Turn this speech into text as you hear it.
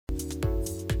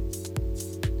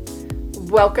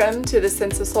Welcome to the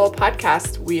Sense of Soul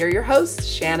podcast. We are your hosts,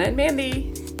 Shanna and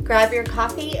Mandy. Grab your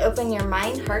coffee, open your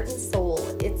mind, heart, and soul.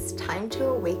 It's time to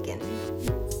awaken.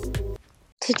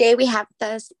 Today we have with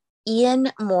us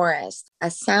Ian Morris, a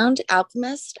sound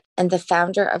alchemist and the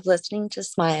founder of Listening to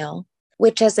Smile,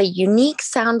 which is a unique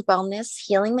sound wellness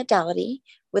healing modality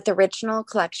with original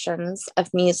collections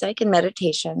of music and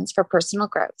meditations for personal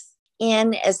growth.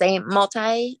 Ian is a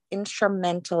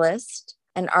multi-instrumentalist,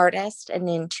 an artist, and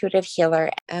an intuitive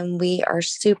healer, and we are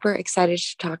super excited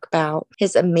to talk about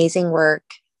his amazing work.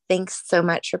 Thanks so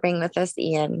much for being with us,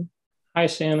 Ian. Hi,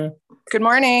 Shanna. Good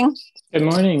morning. Good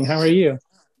morning. How are you?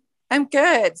 I'm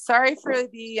good. Sorry for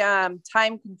the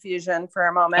time confusion for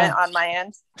a moment on my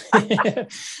end.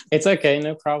 It's okay.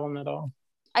 No problem at all.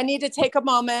 I need to take a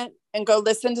moment and go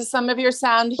listen to some of your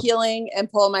sound healing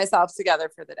and pull myself together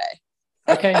for the day.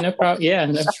 Okay, no problem. Yeah,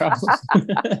 no problem.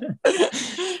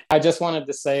 I just wanted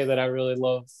to say that I really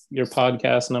love your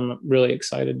podcast and I'm really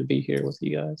excited to be here with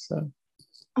you guys. So.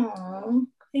 Oh,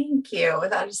 thank you.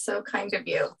 That is so kind of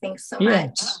you. Thanks so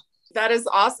much. That is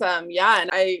awesome. Yeah. And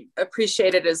I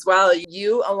appreciate it as well.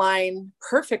 You align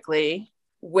perfectly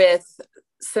with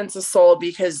Sense of Soul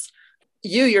because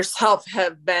you yourself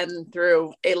have been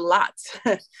through a lot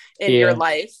in your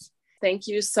life. Thank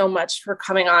you so much for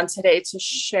coming on today to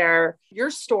share your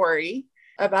story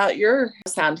about your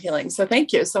sound healing. So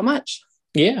thank you so much.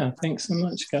 Yeah. Thanks so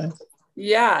much, guys.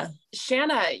 Yeah.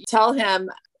 Shanna, tell him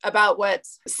about what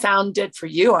sound did for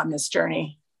you on this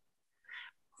journey.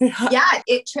 Yeah,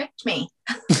 it tricked me.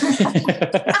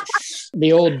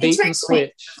 The old bait and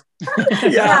switch.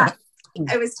 Yeah.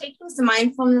 I was taking some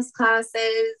mindfulness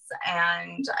classes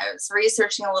and I was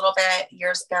researching a little bit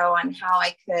years ago on how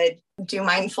I could do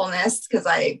mindfulness because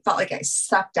I felt like I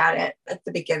sucked at it at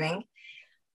the beginning.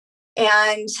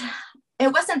 And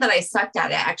it wasn't that I sucked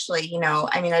at it, actually.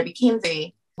 I became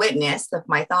the witness of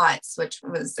my thoughts, which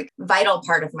was a vital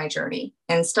part of my journey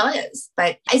and still is.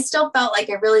 But I still felt like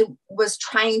I really was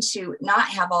trying to not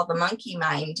have all the monkey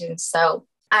mind. And so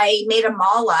I made a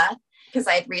mala because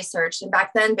I had researched, and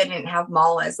back then they didn't have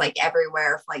malas like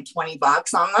everywhere for like $20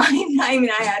 online.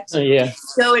 I had to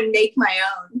go and make my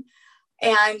own.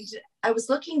 And I was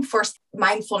looking for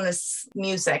mindfulness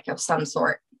music of some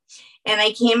sort. And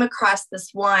I came across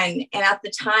this one. And at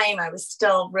the time I was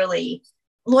still really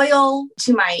loyal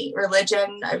to my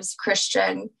religion. I was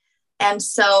Christian. And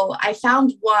so I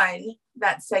found one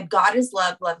that said, God is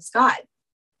love, love is God.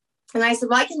 And I said,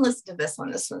 well, I can listen to this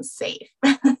one. This one's safe.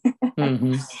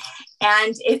 Mm-hmm.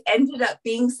 And it ended up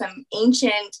being some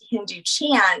ancient Hindu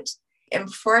chant. And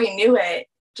before I knew it,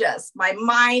 just my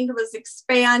mind was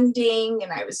expanding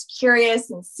and I was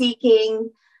curious and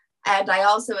seeking. And I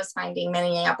also was finding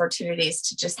many opportunities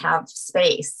to just have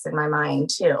space in my mind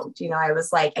too.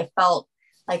 I felt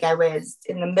like I was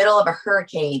in the middle of a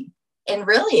hurricane. And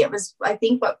really it was, I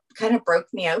think, what kind of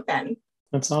broke me open.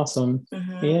 That's awesome.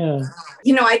 Mm-hmm. Yeah.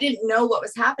 I didn't know what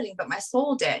was happening, but my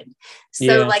soul did.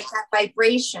 So like that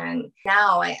vibration,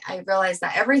 now I realize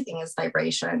that everything is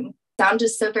vibration. Sound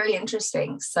is so very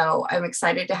interesting. So I'm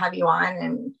excited to have you on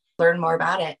and learn more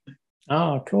about it.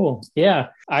 Oh, cool. Yeah.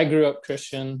 I grew up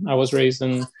Christian. I was raised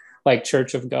in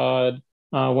Church of God.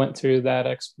 Went through that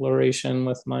exploration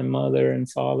with my mother and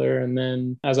father. And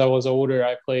then as I was older,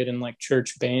 I played in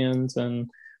church bands and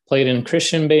played in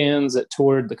Christian bands that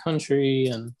toured the country.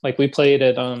 And we played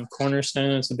at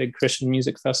Cornerstone. It's a big Christian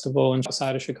music festival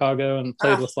outside of Chicago, and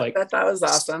played with that was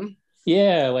awesome.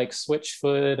 Yeah.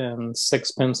 Switchfoot and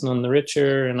Sixpence None the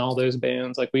Richer and all those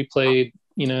bands. We played,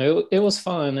 it was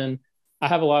fun. And I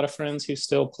have a lot of friends who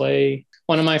still play.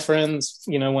 One of my friends,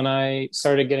 when I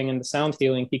started getting into sound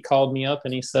healing, he called me up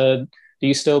and he said, do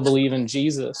you still believe in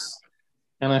Jesus?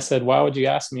 And I said, why would you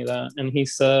ask me that? And he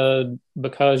said,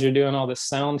 because you're doing all this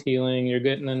sound healing, you're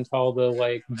getting into all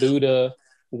the Buddha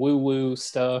woo-woo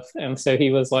stuff. And so he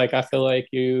was like, I feel like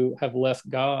you have left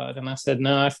God. And I said,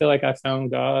 no, I feel like I found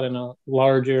God in a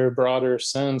larger, broader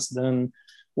sense than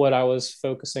what I was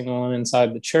focusing on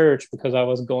inside the church, because I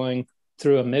was going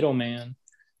through a middleman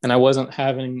and I wasn't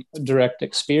having a direct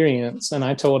experience. And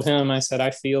I told him, I said, I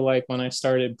feel like when I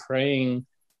started praying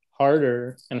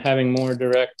harder and having more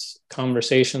direct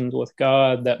conversations with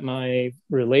God, that my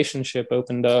relationship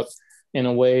opened up in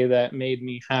a way that made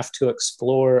me have to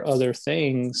explore other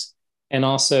things, and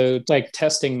also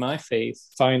testing my faith,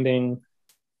 finding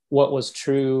what was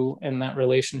true in that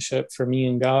relationship for me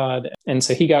and God. And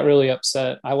so he got really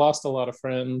upset. I lost a lot of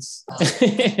friends. I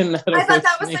thought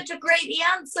that was such a great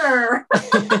answer.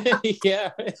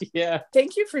 Yeah.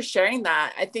 Thank you for sharing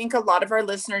that. I think a lot of our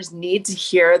listeners need to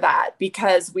hear that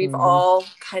because we've all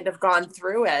kind of gone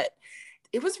through it.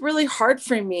 it was really hard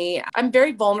for me. I'm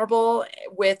very vulnerable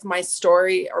with my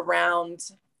story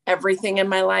around everything in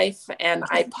my life. And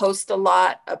I post a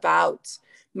lot about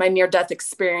my near-death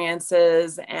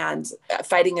experiences and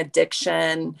fighting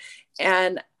addiction.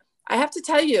 And I have to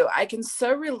tell you, I can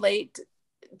so relate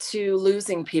to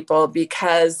losing people,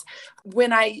 because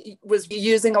when I was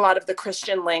using a lot of the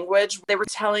Christian language, they were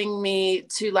telling me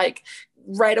to like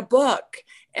write a book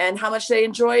and how much they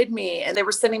enjoyed me. And they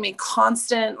were sending me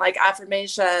constant like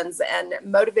affirmations and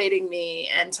motivating me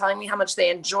and telling me how much they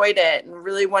enjoyed it and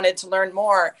really wanted to learn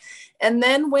more. And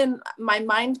then when my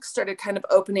mind started kind of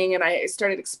opening and I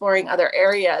started exploring other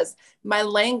areas, my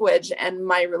language and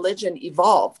my religion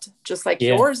evolved just like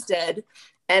yours did.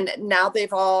 And now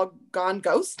they've all gone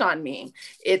ghost on me.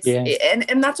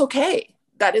 And that's okay.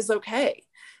 That is okay.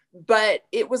 But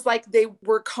it was like they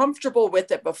were comfortable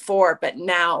with it before, but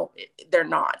now they're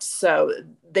not. So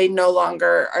they no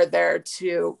longer are there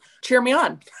to cheer me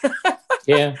on. I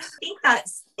think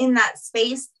that's in that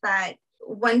space that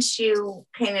once you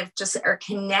kind of just are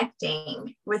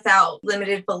connecting without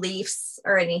limited beliefs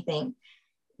or anything,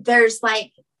 there's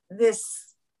like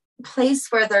this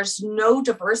place where there's no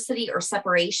diversity or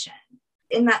separation.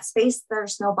 In that space,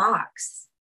 there's no box.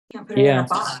 You can't put it in a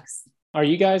box. Are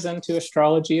you guys into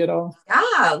astrology at all?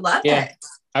 Yeah, love it.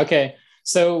 Okay.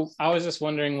 So I was just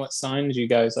wondering what signs you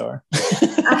guys are.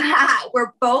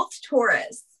 We're both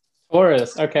Taurus.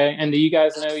 Taurus. Okay. And do you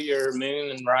guys know your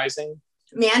moon and rising?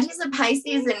 Mandy's a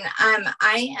Pisces and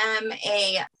I am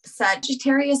a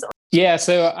Sagittarius. Yeah.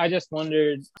 So I just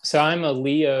wondered, so I'm a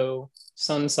Leo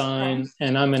sun sign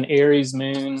and I'm an Aries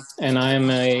moon and I'm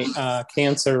a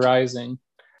Cancer rising.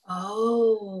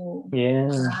 Oh, yeah.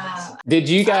 Wow. Did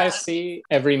you guys see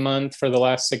every month for the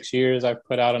last 6 years, I've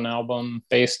put out an album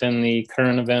based in the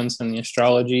current events and the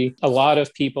astrology? A lot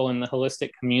of people in the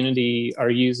holistic community are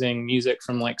using music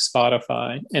from like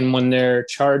Spotify. And when they're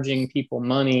charging people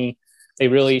money, they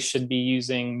really should be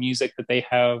using music that they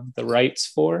have the rights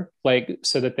for. Like,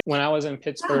 so that when I was in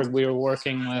Pittsburgh, we were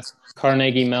working with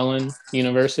Carnegie Mellon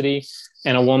University,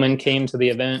 and a woman came to the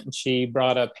event and she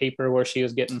brought a paper where she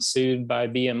was getting sued by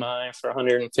BMI for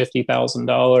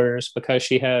 $150,000 because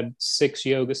she had 6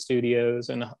 yoga studios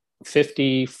and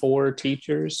 54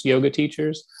 teachers, yoga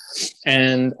teachers.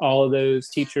 And all of those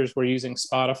teachers were using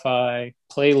Spotify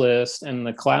playlists in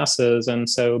the classes. And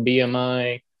so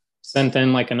BMI sent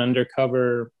in like an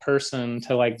undercover person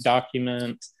to like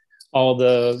document all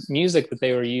the music that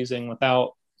they were using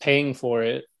without paying for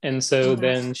it. And so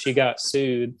then she got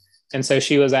sued. And so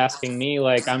she was asking me,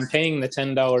 like, I'm paying the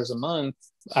 $10 a month.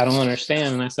 I don't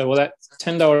understand. And I said, well, that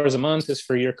 $10 a month is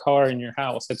for your car and your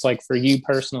house. It's like for you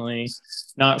personally,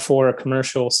 not for a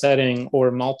commercial setting or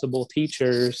multiple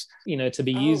teachers, you know, to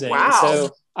be using. Wow. So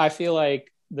I feel like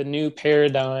the new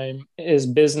paradigm is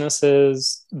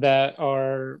businesses that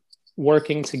are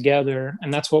working together.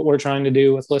 And that's what we're trying to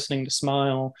do with Listening to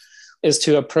Smile, is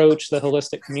to approach the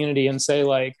holistic community and say,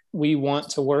 like, we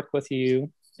want to work with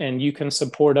you and you can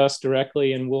support us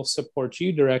directly and we'll support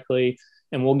you directly.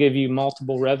 And we'll give you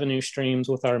multiple revenue streams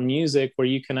with our music where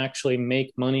you can actually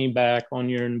make money back on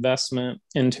your investment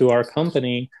into our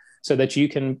company so that you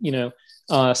can, you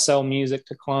know, sell music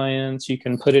to clients. You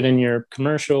can put it in your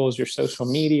commercials, your social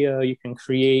media. You can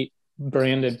create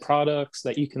branded products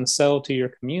that you can sell to your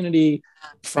community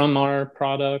from our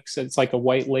products. It's like a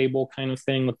white label kind of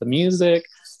thing with the music.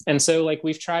 And so like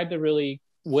we've tried to really,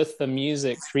 with the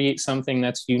music, create something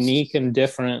that's unique and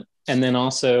different, and then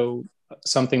also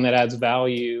something that adds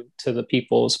value to the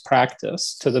people's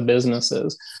practice, to the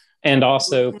businesses, and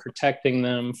also protecting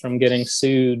them from getting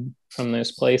sued from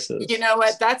those places. You know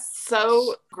what? That's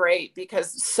so great,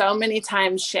 because so many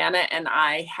times Shanna and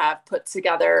I have put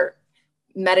together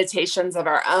meditations of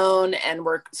our own, and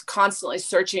we're constantly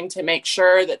searching to make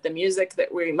sure that the music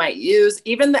that we might use,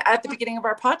 even at the beginning of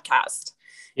our podcast,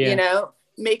 you know,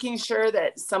 making sure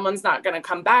that someone's not going to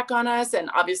come back on us. And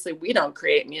obviously we don't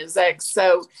create music.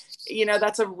 So, you know,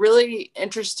 that's a really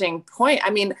interesting point. I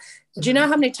mean, do you know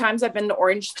how many times I've been to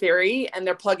Orange Theory and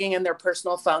they're plugging in their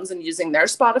personal phones and using their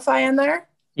Spotify in there?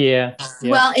 Yeah.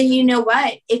 Well, and you know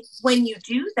what? When you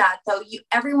do that, though,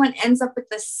 everyone ends up with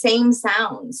the same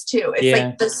sounds too. It's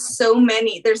like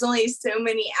there's only so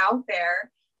many out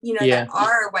there, you know, that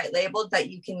are white labeled that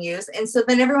you can use. And so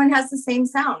then everyone has the same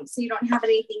sound. So you don't have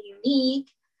anything unique.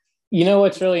 You know,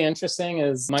 what's really interesting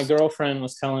is my girlfriend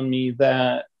was telling me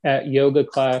that at yoga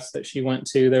class that she went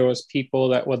to, there was people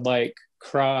that would like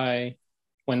cry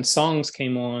when songs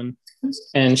came on.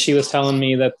 And she was telling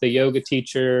me that the yoga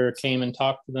teacher came and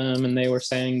talked to them, and they were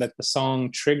saying that the song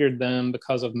triggered them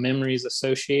because of memories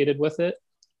associated with it.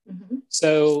 Mhm.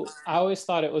 So I always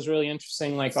thought it was really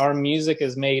interesting. Like our music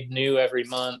is made new every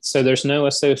month, so there's no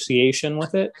association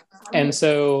with it. And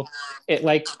so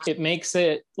it makes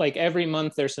it like every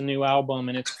month there's a new album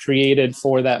and it's created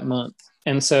for that month.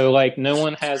 And so like no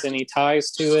one has any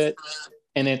ties to it,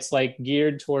 and it's like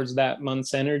geared towards that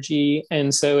month's energy.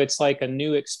 And so it's like a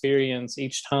new experience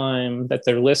each time that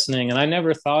they're listening. And I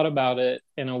never thought about it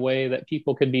in a way that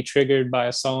people could be triggered by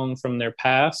a song from their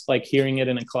past, like hearing it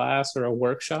in a class or a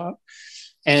workshop.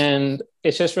 And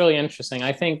it's just really interesting.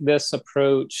 I think this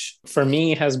approach for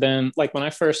me has been like when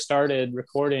I first started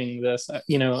recording this, a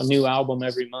new album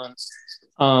every month.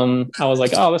 I was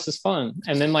like, oh, this is fun.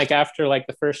 And then like after like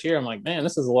the first year, I'm like, man,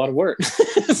 this is a lot of work.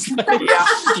 Like, Yeah.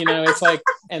 it's like,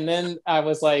 and then I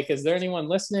was like, is there anyone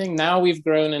listening? Now we've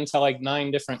grown into like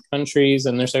 9 different countries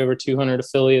and there's over 200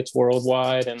 affiliates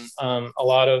worldwide, and a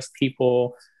lot of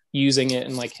people using it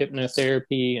in like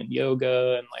hypnotherapy and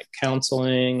yoga and like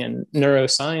counseling and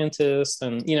neuroscientists.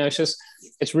 And,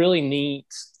 it's really neat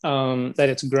that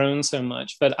it's grown so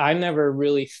much. But I never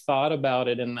really thought about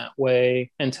it in that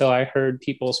way until I heard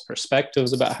people's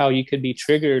perspectives about how you could be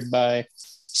triggered by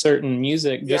certain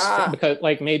music just because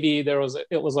like maybe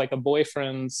it was like a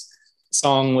boyfriend's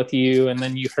song with you, and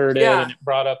then you heard it and it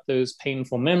brought up those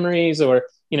painful memories. Or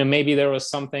maybe there was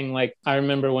something like, I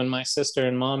remember when my sister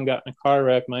and mom got in a car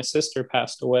wreck, my sister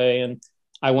passed away, and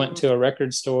I went to a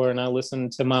record store and I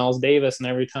listened to Miles Davis, and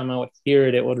every time I would hear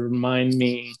it, it would remind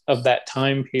me of that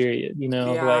time period,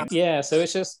 so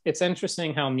it's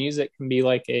interesting how music can be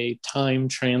like a time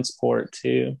transport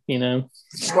too.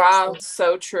 Wow,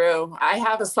 so true. I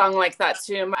have a song like that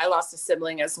too. I lost a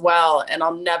sibling as well, and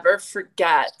I'll never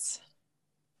forget,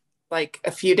 like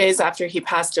a few days after he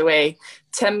passed away,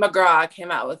 Tim McGraw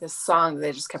came out with this song that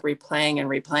they just kept replaying and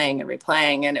replaying and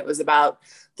replaying. And it was about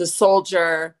the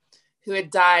soldier who had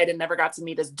died and never got to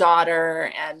meet his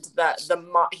daughter. And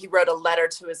he wrote a letter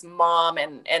to his mom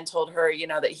and told her,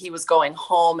 that he was going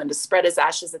home and to spread his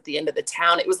ashes at the end of the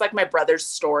town. It was like my brother's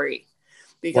story,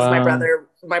 because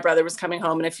my brother was coming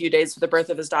home in a few days for the birth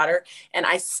of his daughter. And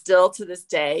I still to this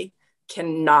day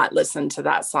cannot listen to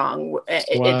that song.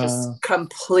 It just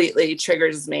completely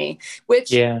triggers me,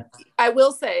 which I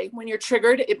will say, when you're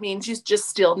triggered, it means you just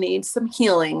still need some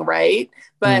healing, right?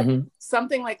 But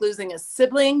something like losing a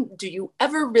sibling, do you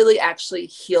ever really actually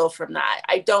heal from that?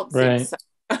 I don't think so.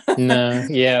 No,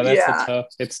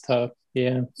 it's tough.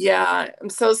 Yeah, I'm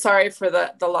so sorry for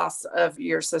the loss of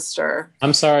your sister.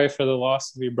 I'm sorry for the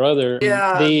loss of your brother.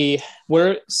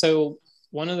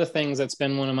 One of the things that's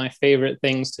been one of my favorite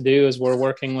things to do is we're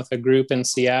working with a group in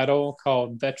Seattle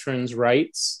called Veterans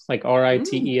Rights, like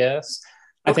RITES.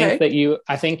 Okay.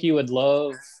 I think you would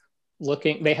love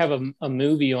looking. They have a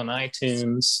movie on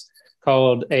iTunes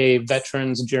called A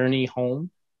Veteran's Journey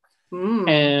Home.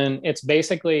 And it's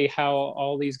basically how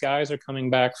all these guys are coming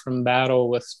back from battle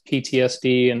with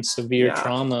PTSD and severe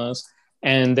traumas,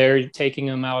 and they're taking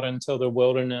them out into the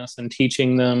wilderness and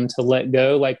teaching them to let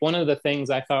go. Like one of the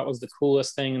things I thought was the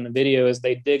coolest thing in the video is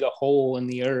they dig a hole in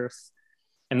the earth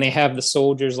and they have the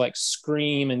soldiers like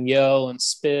scream and yell and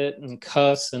spit and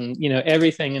cuss and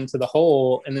everything into the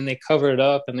hole, and then they cover it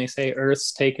up and they say,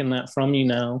 Earth's taking that from you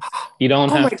now, you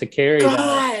don't have to carry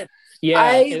that.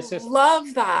 I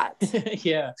love that.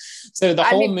 So the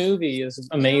whole movie is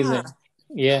amazing.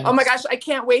 Oh my gosh, I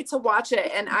can't wait to watch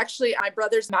it. And actually, my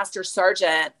brother's master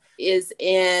sergeant is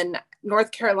in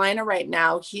North Carolina right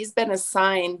now. He's been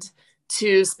assigned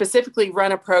to specifically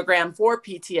run a program for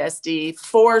PTSD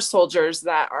for soldiers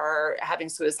that are having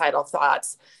suicidal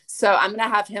thoughts. So I'm going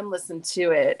to have him listen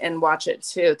to it and watch it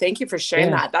too. Thank you for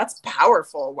sharing that. That's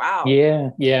powerful. Wow.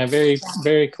 Yeah. Very,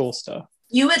 very cool stuff.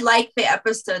 You would like the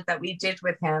episode that we did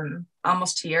with him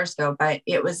almost 2 years ago, but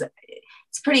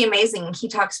it's pretty amazing. He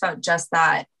talks about just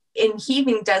that. And he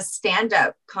even does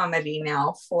stand-up comedy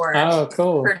now for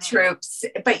troops,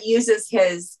 but uses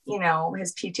his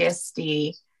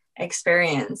PTSD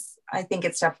experience. I think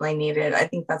it's definitely needed. I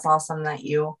think that's awesome that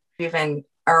you even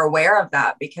are aware of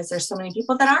that, because there's so many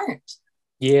people that aren't.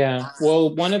 Yeah.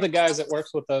 Well, one of the guys that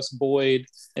works with us, Boyd,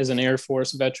 is an Air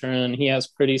Force veteran. He has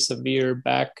pretty severe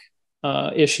back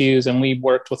issues, and we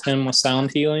worked with him with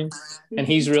sound healing, and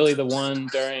he's really the one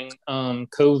during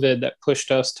COVID that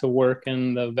pushed us to work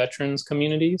in the veterans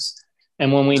communities.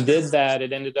 And when we did that,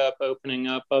 it ended up opening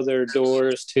up other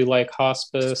doors to like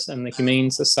hospice and the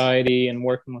Humane Society and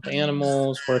working with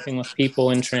animals, working with people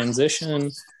in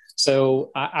transition. So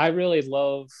I really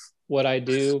love what I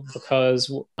do,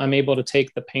 because I'm able to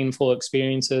take the painful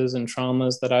experiences and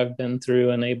traumas that I've been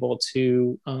through and able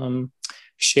to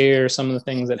share some of the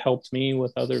things that helped me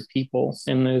with other people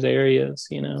in those areas,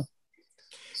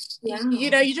 Yeah.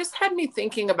 You just had me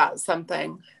thinking about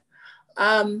something.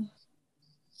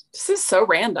 This is so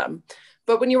random,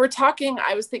 but when you were talking,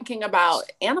 I was thinking about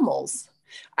animals.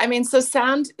 I mean, so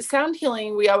sound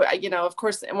healing, of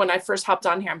course, when I first hopped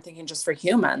on here, I'm thinking just for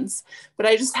humans, but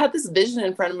I just had this vision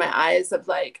in front of my eyes of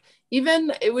like,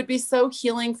 even it would be so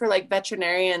healing for like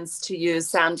veterinarians to use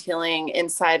sound healing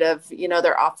inside of,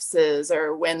 their offices,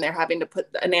 or when they're having to put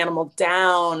an animal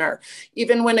down, or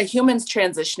even when a human's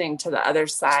transitioning to the other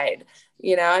side.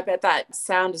 I bet that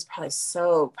sound is probably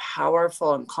so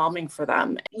powerful and calming for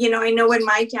them. I know when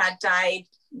my dad died,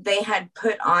 they had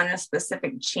put on a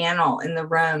specific channel in the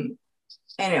room,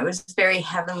 and it was very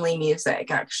heavenly music,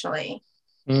 actually,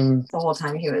 the whole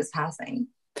time he was passing.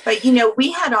 But,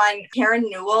 we had on Karen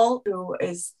Newell, who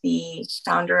is the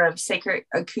founder of Sacred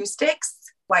Acoustics,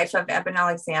 wife of Eben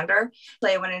Alexander.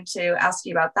 I wanted to ask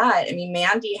you about that. I mean,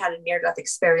 Mandy had a near-death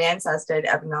experience, as did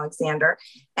Eben Alexander,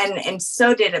 and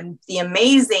so did the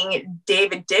amazing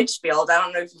David Ditchfield. I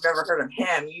don't know if you've ever heard of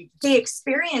him. They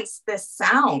experienced this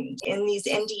sound in these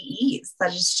NDEs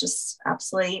that is just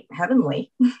absolutely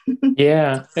heavenly.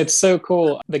 Yeah, it's so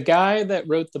cool. The guy that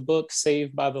wrote the book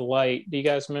Saved by the Light, do you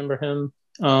guys remember him?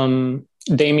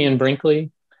 Damian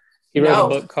Brinkley. He wrote a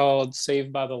book called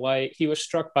Saved by the Light. He was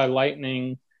struck by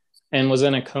lightning and was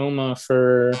in a coma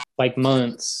for like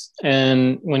months.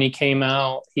 And when he came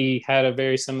out, he had a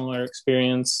very similar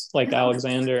experience like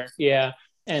Alexander. Yeah.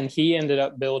 And he ended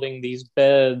up building these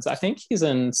beds. I think he's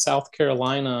in South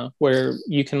Carolina, where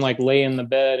you can like lay in the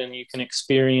bed and you can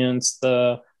experience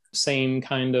the same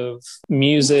kind of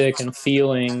music and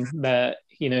feeling that,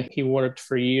 he worked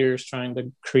for years trying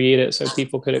to create it so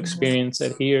people could experience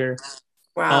it here.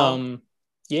 Wow.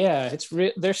 Yeah,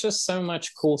 there's just so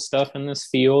much cool stuff in this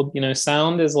field.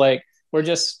 Sound is like, we're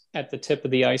just at the tip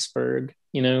of the iceberg,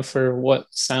 for what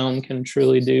sound can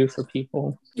truly do for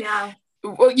people. Yeah.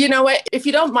 Well, you know what, if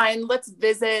you don't mind, let's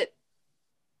visit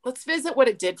what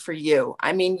it did for you.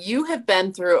 I mean, you have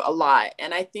been through a lot,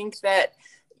 and I think that,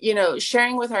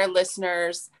 sharing with our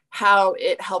listeners how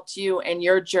it helped you and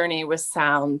your journey with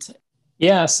sound.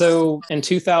 Yeah. So in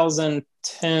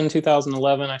 2010,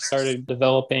 2011, I started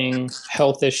developing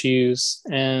health issues,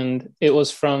 and it was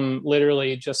from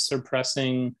literally just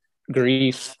suppressing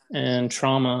grief and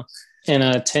trauma. In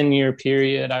a 10-year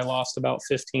period, I lost about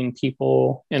 15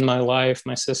 people in my life: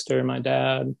 my sister, my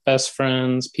dad, best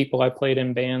friends, people I played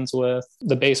in bands with.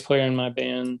 The bass player in my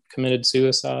band committed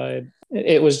suicide.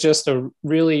 It was just a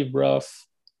really rough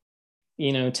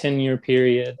 10-year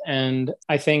period. And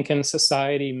I think in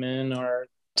society, men are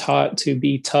taught to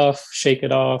be tough, shake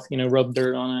it off, rub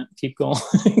dirt on it, keep going,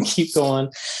 keep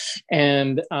going,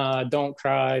 and don't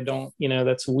cry,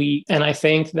 that's weak. And I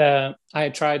think that I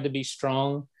tried to be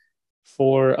strong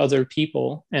for other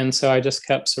people. And so I just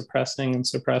kept suppressing and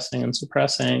suppressing and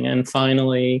suppressing. And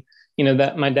finally,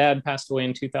 that my dad passed away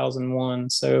in 2001.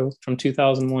 So from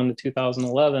 2001 to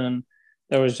 2011,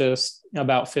 there was just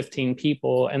about 15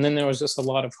 people. And then there was just a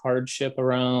lot of hardship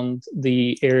around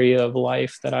the area of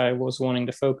life that I was wanting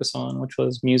to focus on, which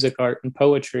was music, art, and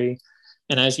poetry.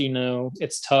 And as you know,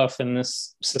 it's tough in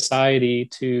this society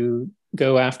to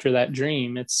go after that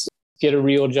dream. It's get a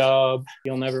real job,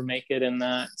 you'll never make it in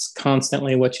that. It's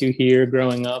constantly what you hear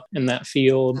growing up in that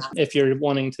field. If you're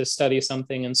wanting to study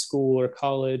something in school or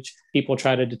college, people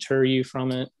try to deter you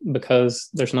from it because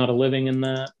there's not a living in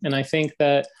that. And I think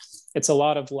that it's a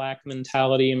lot of lack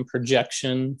mentality and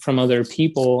projection from other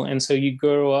people. And so you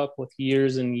grow up with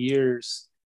years and years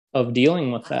of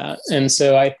dealing with that. And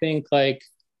so I think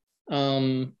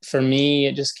for me,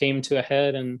 it just came to a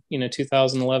head in,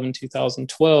 2011,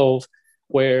 2012,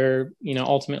 where,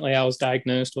 ultimately I was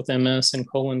diagnosed with MS and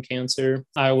colon cancer.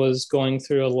 I was going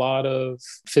through a lot of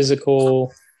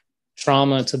physical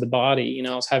trauma to the body.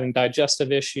 I was having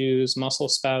digestive issues, muscle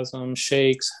spasms,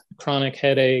 shakes, chronic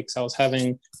headaches. I was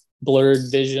having blurred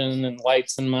vision and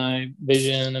lights in my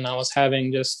vision. And I was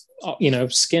having just,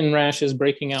 skin rashes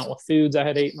breaking out with foods I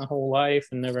had ate my whole life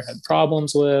and never had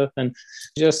problems with. And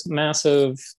just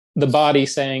massive, the body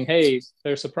saying, hey,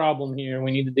 there's a problem here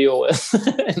we need to deal with.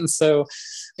 And so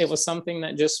it was something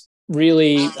that just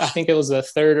really, I think it was the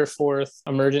third or fourth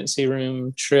emergency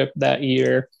room trip that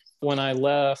year. When I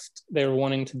left, they were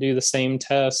wanting to do the same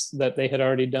tests that they had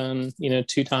already done,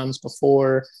 2 times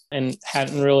before, and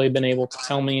hadn't really been able to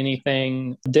tell me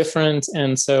anything different.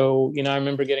 And so, I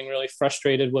remember getting really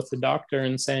frustrated with the doctor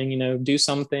and saying, do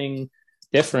something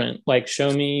different, like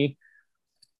show me,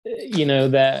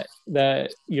 that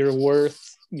you're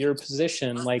worth your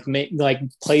position, like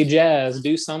play jazz,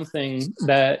 do something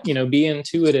that, be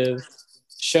intuitive.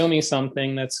 Show me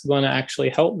something that's going to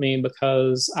actually help me,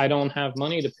 because I don't have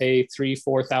money to pay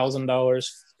 $3,000-$4,000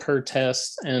 per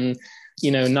test and,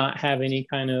 not have any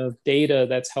kind of data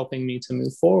that's helping me to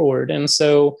move forward. And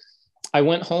so I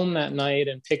went home that night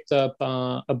and picked up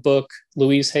a book,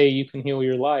 Louise Hay, You Can Heal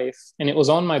Your Life. And it was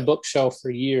on my bookshelf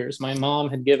for years. My mom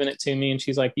had given it to me and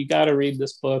she's like, you got to read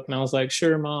this book. And I was like,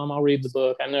 sure, Mom, I'll read the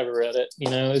book. I never read it.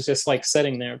 It was just like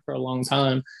sitting there for a long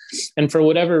time. And for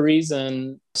whatever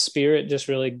reason, Spirit just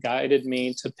really guided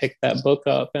me to pick that book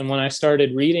up. And when I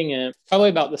started reading it, probably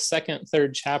about the second,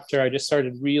 third chapter, I just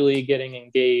started really getting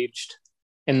engaged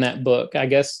in that book. I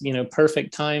guess,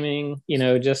 perfect timing,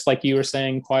 just like you were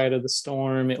saying, Quiet of the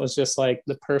Storm. It was just like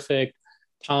the perfect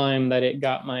time that it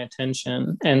got my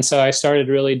attention. And so I started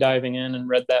really diving in and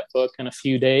read that book in a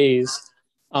few days.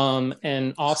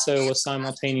 And also was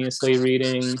simultaneously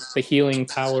reading The Healing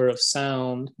Power of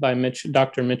Sound by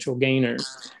Dr. Mitchell Gaynor.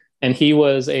 And he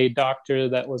was a doctor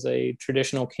that was a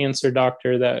traditional cancer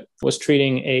doctor that was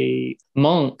treating a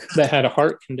monk that had a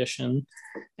heart condition.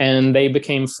 And they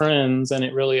became friends, and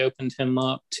it really opened him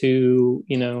up to,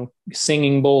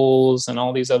 singing bowls and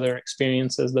all these other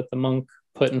experiences that the monk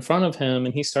put in front of him.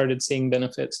 And he started seeing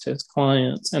benefits to his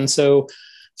clients. And so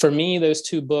for me, those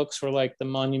two books were like the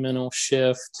monumental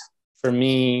shift for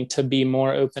me to be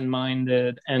more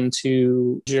open-minded and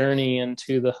to journey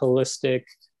into the holistic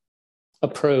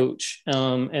approach.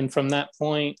 And from that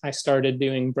point, I started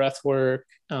doing breath work,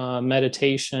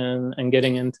 meditation, and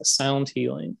getting into sound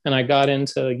healing. And I got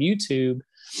into YouTube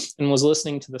and was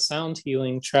listening to the sound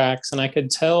healing tracks. And I could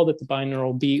tell that the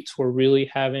binaural beats were really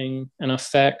having an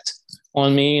effect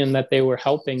on me and that they were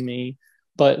helping me,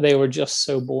 but they were just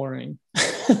so boring.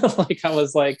 Like I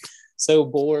was like so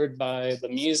bored by the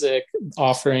music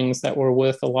offerings that were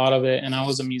with a lot of it. And I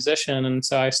was a musician. And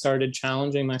so I started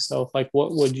challenging myself, like,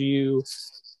 what would you,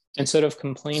 instead of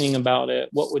complaining about it,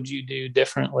 what would you do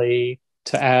differently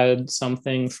to add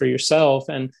something for yourself?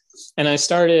 And I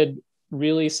started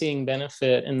really seeing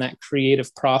benefit in that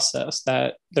creative process,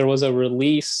 that there was a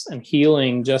release and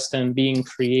healing just in being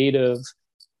creative.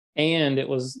 And it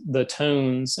was the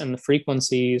tones and the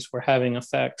frequencies were having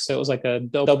effects. So it was like a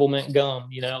double mint gum,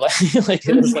 like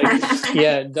it was like,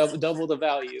 yeah, double the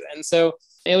value. And so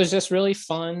it was just really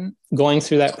fun going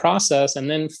through that process. And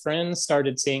then friends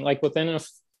started seeing, like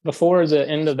before the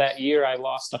end of that year, I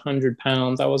lost 100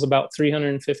 pounds. I was about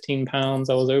 315 pounds.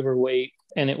 I was overweight,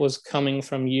 and it was coming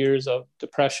from years of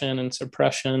depression and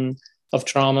suppression of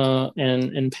trauma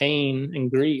and pain and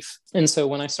grief. And so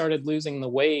when I started losing the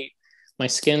weight, my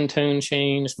skin tone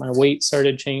changed, my weight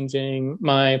started changing,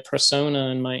 my persona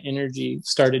and my energy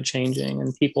started changing,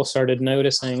 and people started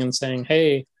noticing and saying,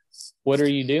 hey, what are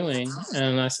you doing?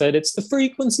 And I said, it's the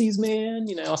frequencies, man.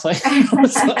 I was like,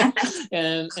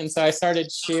 and so I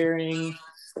started sharing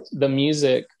the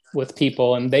music with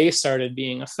people, and they started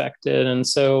being affected. And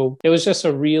so it was just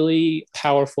a really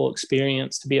powerful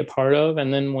experience to be a part of.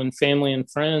 And then when family and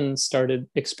friends started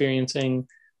experiencing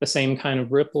the same kind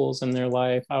of ripples in their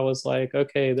life, I was like,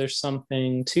 okay, there's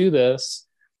something to this.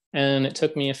 And it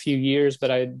took me a few years,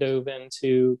 but I dove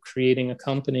into creating a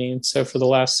company. And so for the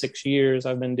last 6 years,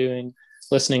 I've been doing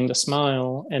Listening to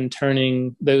Smile and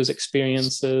turning those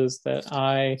experiences that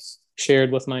I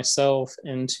shared with myself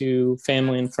into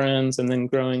family and friends, and then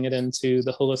growing it into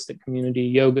the holistic community,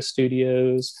 yoga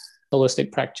studios,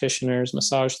 holistic practitioners,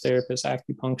 massage therapists,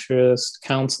 acupuncturists,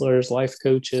 counselors, life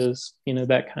coaches,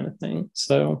 that kind of thing.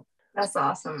 So that's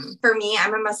awesome. For me,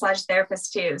 I'm a massage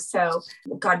therapist too. So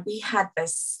God, we had the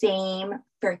same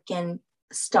freaking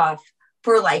stuff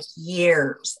for like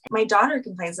years. My daughter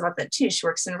complains about that too. She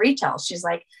works in retail. She's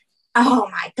like, oh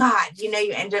my God, you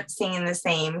end up singing the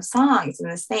same songs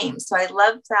and the same. So I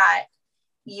love that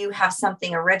you have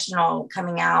something original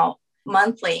coming out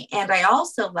monthly. And I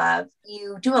also love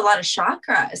you do a lot of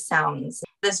chakra sounds,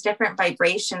 those different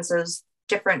vibrations, those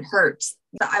different hertz.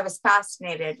 I was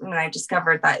fascinated when I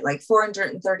discovered that like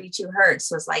 432 hertz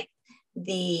was like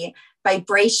the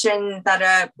vibration that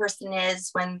a person is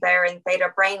when they're in theta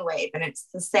brainwave. And it's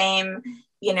the same,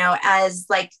 as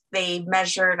like they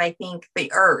measured, I think,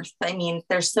 the earth. I mean,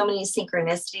 there's so many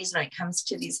synchronicities when it comes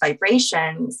to these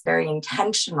vibrations, very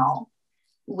intentional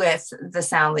with the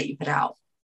sound that you put out.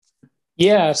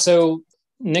 Yeah, so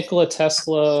Nikola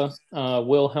Tesla,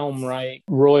 Wilhelm Reich,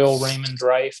 Royal Raymond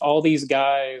Rife, all these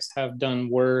guys have done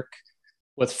work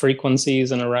with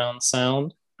frequencies and around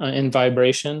sound and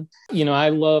vibration. I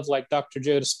love like Dr.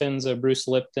 Joe Dispenza, Bruce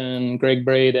Lipton, Greg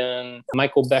Braden,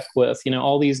 Michael Beckwith,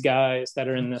 all these guys that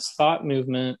are in this thought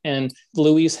movement, and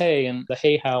Louise Hay and the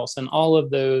Hay House and all of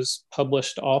those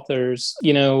published authors,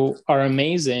 are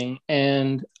amazing.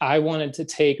 And I wanted to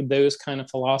take those kind of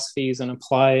philosophies and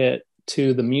apply it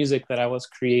to the music that I was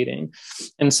creating.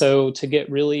 And so to get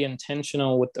really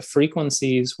intentional with the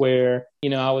frequencies where, you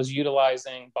know, I was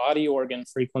utilizing body organ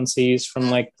frequencies from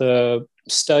like the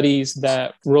studies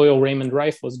that Royal Raymond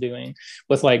Rife was doing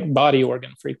with like body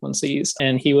organ frequencies.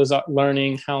 And he was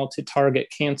learning how to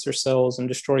target cancer cells and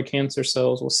destroy cancer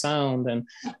cells with sound,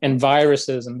 and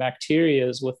viruses and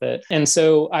bacterias with it. And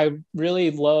so I really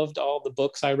loved all the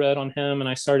books I read on him, and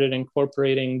I started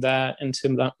incorporating that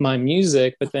into my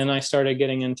music. But then I started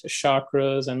getting into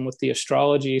chakras, and with the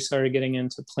astrology, started getting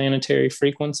into planetary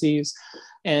frequencies,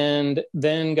 and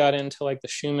then got into like the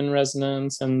Schumann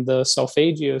resonance and the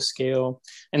solfeggio scale.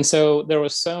 And so there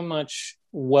was so much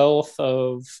wealth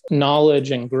of knowledge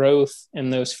and growth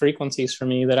in those frequencies for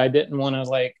me that I didn't want to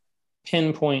like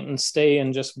pinpoint and stay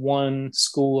in just one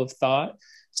school of thought.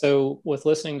 So with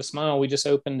Listening to Smile, we just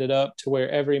opened it up to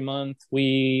where every month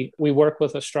we work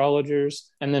with astrologers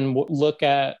and then look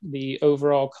at the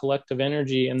overall collective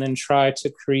energy and then try to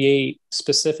create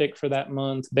specific for that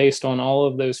month based on all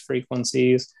of those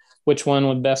frequencies, which one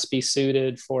would best be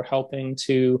suited for helping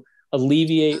to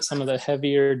alleviate some of the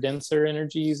heavier, denser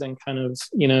energies and kind of,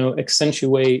 you know,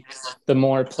 accentuate the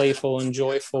more playful and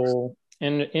joyful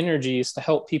and energies to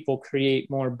help people create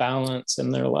more balance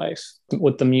in their life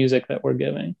with the music that we're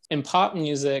giving. In pop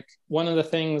music, one of the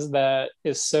things that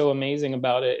is so amazing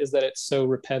about it is that it's so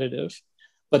repetitive.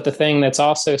 But the thing that's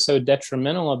also so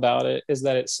detrimental about it is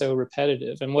that it's so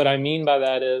repetitive. And what I mean by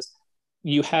that is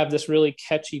you have this really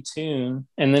catchy tune,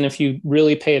 and then if you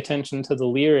really pay attention to the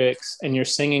lyrics and you're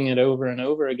singing it over and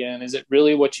over again, is it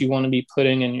really what you want to be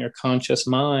putting in your conscious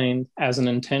mind as an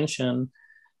intention?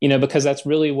 You know, because that's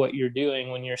really what you're doing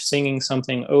when you're singing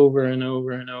something over and over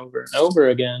and over and over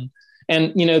again.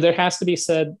 And, you know, there has to be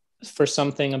said for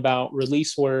something about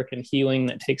release work and healing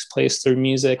that takes place through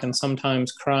music, and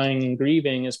sometimes crying and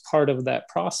grieving is part of that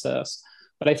process.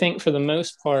 But I think for the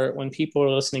most part, when people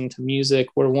are listening to music,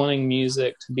 we're wanting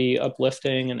music to be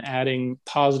uplifting and adding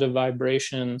positive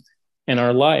vibration in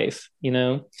our life, you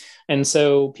know? And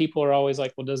so people are always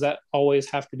like, well, does that always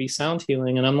have to be sound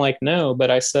healing? And I'm like, no,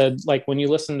 but I said, like, when you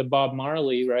listen to Bob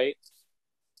Marley, right,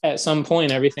 at some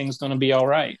point, everything's going to be all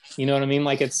right. You know what I mean?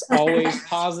 Like, it's always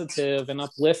positive and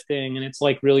uplifting, and it's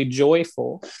like really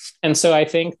joyful. And so I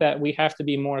think that we have to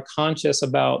be more conscious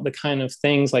about the kind of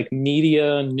things like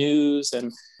media, news,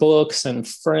 and books, and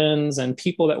friends, and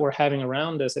people that we're having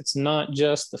around us. It's not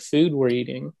just the food we're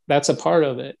eating. That's a part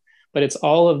of it. But it's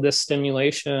all of this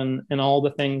stimulation and all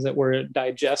the things that we're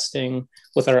digesting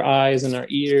with our eyes and our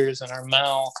ears and our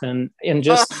mouth and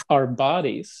just our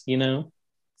bodies, you know?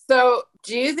 So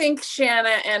do you think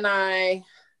Shanna and I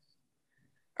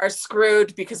are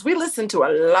screwed because we listen to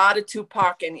a lot of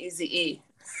Tupac and Eazy-E?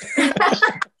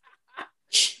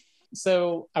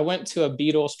 So I went to a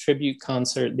Beatles tribute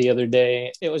concert the other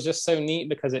day. It was just so neat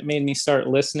because it made me start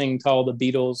listening to all the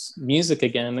Beatles music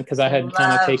again, because I had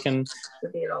kind of taken the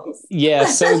Beatles. Yeah,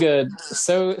 so good.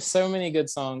 So many good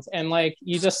songs. And like,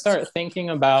 you just start thinking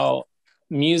about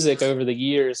music over the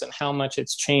years and how much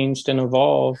it's changed and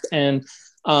evolved. And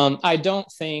I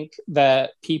don't think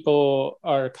that people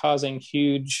are causing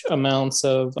huge amounts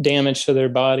of damage to their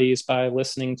bodies by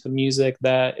listening to music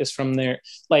that is from their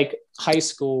like high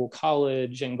school,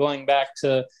 college, and going back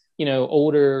to, you know,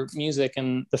 older music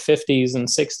in the 50s and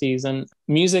 60s. And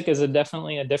music is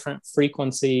definitely a different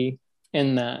frequency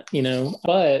in that, you know,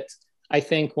 but I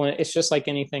think when it's just like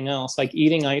anything else, like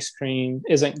eating ice cream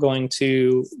isn't going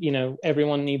to, you know,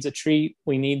 everyone needs a treat.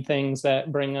 We need things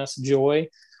that bring us joy.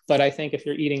 But I think if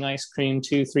you're eating ice cream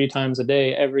 2-3 times a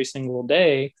day, every single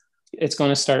day, it's going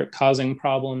to start causing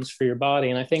problems for your body.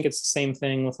 And I think it's the same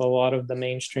thing with a lot of the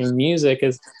mainstream music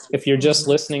is if you're just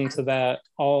listening to that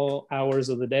all hours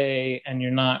of the day and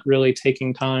you're not really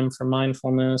taking time for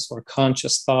mindfulness or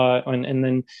conscious thought and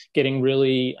then getting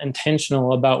really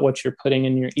intentional about what you're putting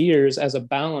in your ears as a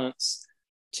balance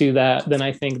to that, then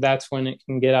I think that's when it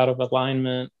can get out of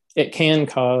alignment. It can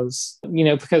cause, you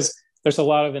know, because there's a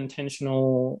lot of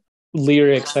intentional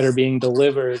lyrics that are being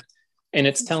delivered, and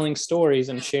it's telling stories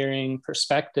and sharing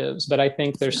perspectives. But I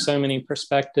think there's so many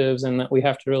perspectives, and that we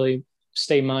have to really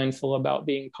stay mindful about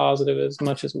being positive as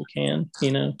much as we can, you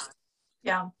know?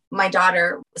 Yeah. My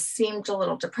daughter seemed a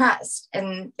little depressed,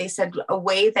 and they said a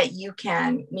way that you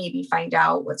can maybe find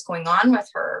out what's going on with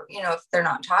her, you know, if they're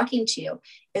not talking to you,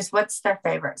 is what's their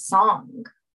favorite song.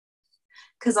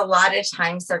 Because a lot of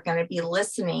times they're going to be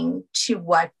listening to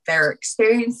what they're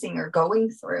experiencing or going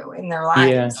through in their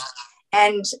lives. Yeah.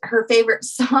 And her favorite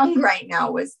song right now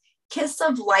was Kiss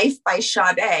of Life by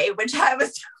Sade, which I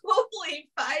was totally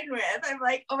fine with. I'm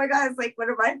like, oh my God, it's like one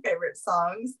of my favorite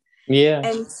songs. Yeah.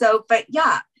 And so, but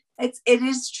yeah, It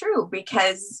is true,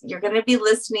 because you're going to be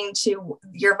listening to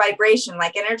your vibration,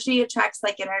 like energy attracts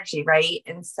like energy, right?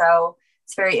 And so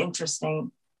it's very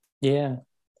interesting. Yeah,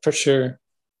 for sure.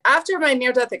 After my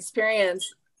near-death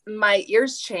experience, my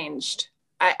ears changed.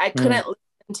 I couldn't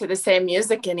listen to the same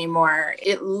music anymore.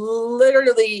 It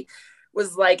literally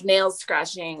was like nails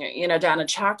scratching, down a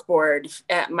chalkboard.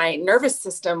 My nervous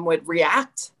system would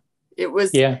react. It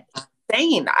was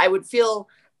insane. I would feel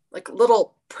like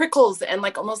little prickles and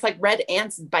like almost like red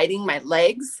ants biting my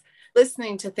legs,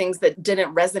 listening to things that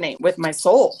didn't resonate with my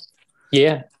soul.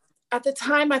 Yeah. At the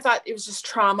time, I thought it was just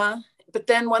trauma. But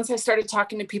then once I started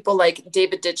talking to people like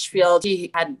David Ditchfield,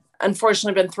 he had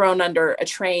unfortunately been thrown under a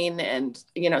train and,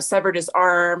 severed his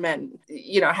arm and,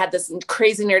 had this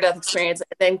crazy near-death experience,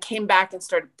 and then came back and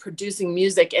started producing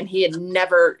music. And he had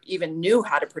never even knew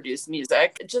how to produce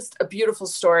music. Just a beautiful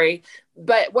story.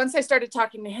 But once I started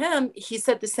talking to him, he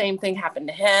said the same thing happened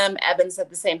to him. Evan said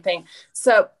the same thing.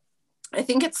 So I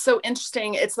think it's so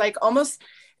interesting. It's like almost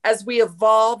as we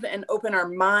evolve and open our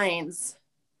minds,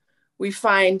 we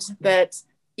find that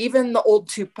even the old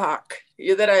Tupac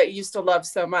that I used to love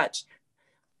so much,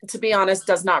 to be honest,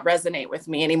 does not resonate with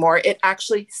me anymore. It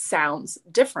actually sounds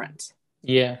different.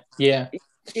 Yeah. Yeah.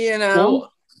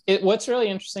 Well, what's really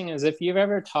interesting is if you've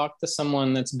ever talked to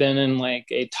someone that's been in like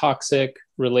a toxic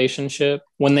relationship,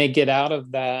 when they get out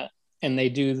of that and they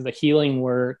do the healing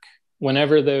work,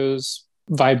 whenever those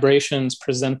vibrations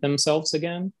present themselves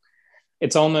again,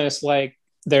 it's almost like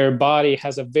their body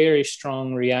has a very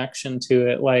strong reaction to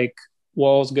it. Like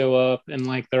walls go up, and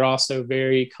like they're also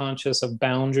very conscious of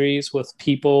boundaries with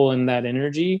people and that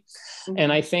energy. Mm-hmm.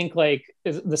 And I think like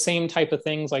the same type of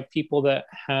things, like people that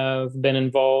have been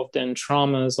involved in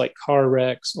traumas like car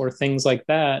wrecks or things like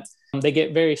that, they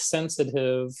get very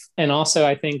sensitive. And also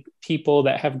I think people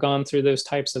that have gone through those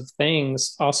types of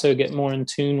things also get more in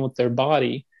tune with their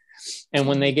body. And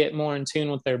when they get more in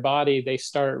tune with their body, they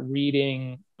start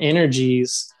reading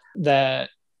energies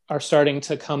that are starting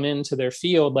to come into their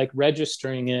field, like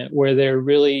registering it, where they're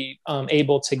really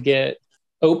able to get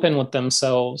open with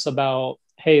themselves about,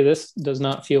 hey, this does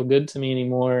not feel good to me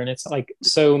anymore. And it's like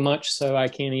so much so I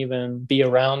can't even be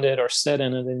around it or sit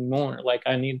in it anymore. Like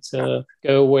I need to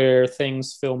go where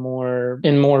things feel more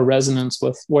in more resonance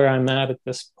with where I'm at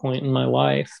this point in my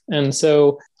life. And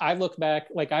so I look back,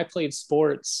 like I played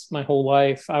sports my whole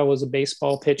life. I was a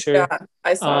baseball pitcher. Yeah,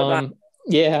 I saw that.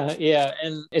 Yeah.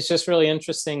 And it's just really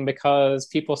interesting because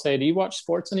people say, do you watch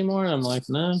sports anymore? And I'm like,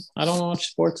 no, I don't watch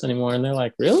sports anymore. And they're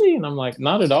like, really? And I'm like,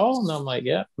 not at all. And I'm like,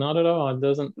 yeah, not at all. It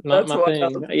doesn't, not my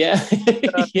thing. Yeah.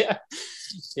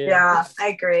 Yeah, I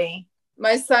agree.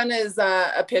 My son is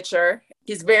a pitcher.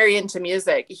 He's very into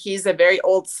music. He's a very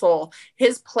old soul.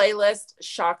 His playlist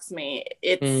shocks me.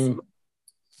 It's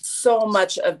so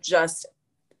much of just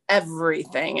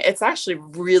everything. It's actually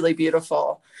really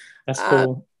beautiful. That's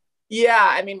cool. Yeah,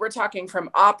 I mean, we're talking from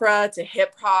opera to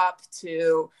hip hop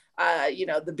to,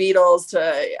 the Beatles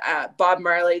to Bob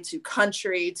Marley to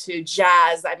country to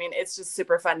jazz. I mean, it's just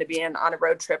super fun to be on a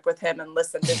road trip with him and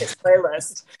listen to his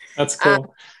playlist. That's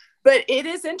cool. But it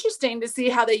is interesting to see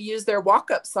how they use their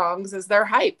walk-up songs as their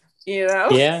hype,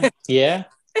 Yeah.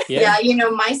 Yeah,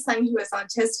 my son who is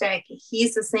autistic,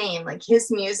 he's the same. Like his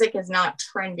music is not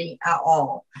trendy at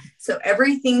all. So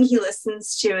everything he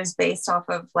listens to is based off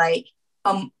of like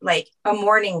a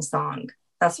morning song.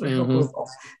 That's what he'll Google.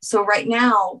 So right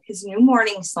now, his new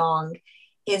morning song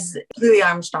is Louis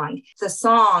Armstrong. The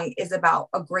song is about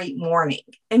a great morning.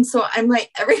 And so I'm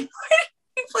like, every morning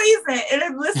he plays it and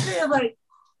I'm listening, I'm like,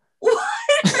 what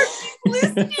are you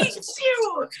listening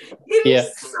to? It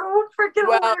is so freaking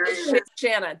hilarious.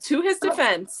 Shanna, to his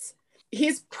defense,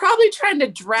 he's probably trying to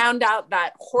drown out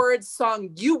that horrid song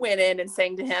you went in and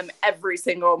sang to him every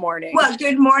single morning. What,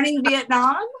 Good Morning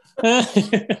Vietnam?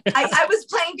 I was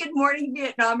playing Good Morning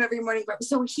Vietnam every morning.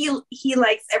 So he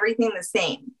likes everything the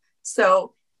same.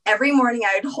 So every morning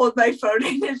I would hold my phone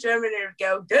in his room and it would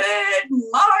go, Good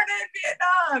Morning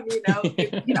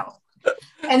Vietnam,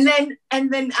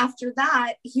 And then after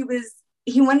that, he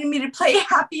wanted me to play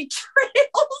Happy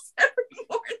Trails every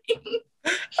morning.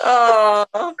 Oh,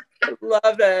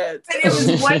 love it. And it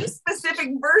was one specific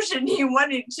version he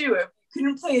wanted to. If you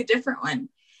couldn't play a different one.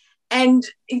 And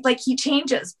like he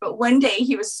changes, but one day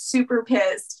he was super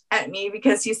pissed at me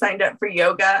because he signed up for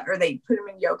yoga, or they put him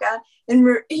in yoga, and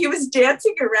he was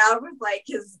dancing around with like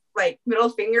his like middle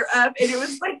finger up, and it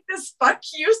was like this "fuck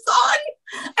you" song.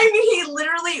 I mean, he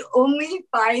literally only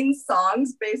finds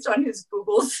songs based on his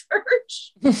Google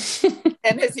search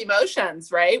and his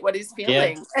emotions, right? What he's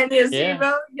feeling, and his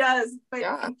emo, yes.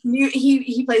 But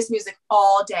he plays music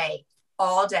all day,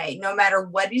 all day, no matter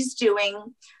what he's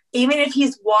doing. Even if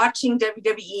he's watching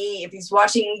WWE, if he's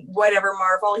watching whatever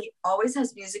Marvel, he always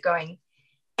has music going.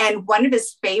 And one of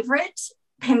his favorite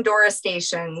Pandora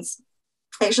stations,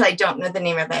 actually, I don't know the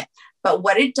name of it, but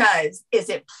what it does is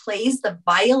it plays the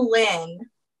violin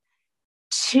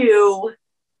to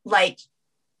like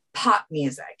pop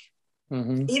music,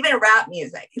 even rap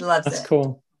music. He loves it. That's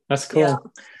cool. That's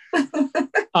cool.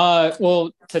 Yeah.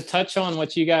 Well, to touch on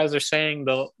what you guys are saying,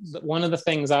 though, one of the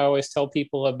things I always tell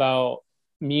people about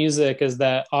music is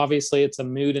that obviously it's a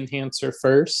mood enhancer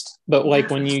first, but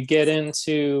like when you get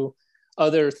into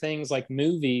other things like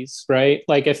movies, right?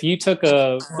 Like if you took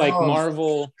a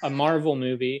Marvel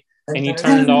movie and you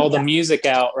turned all the music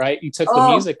out, right? You took the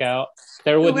music out,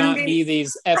 there would not be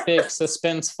these epic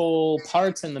suspenseful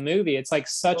parts in the movie. It's like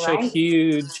such a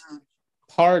huge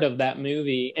part of that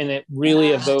movie, and it really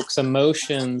evokes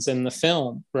emotions in the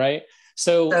film, right?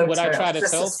 So what I try to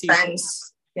tell people,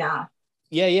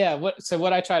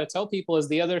 what I try to tell people is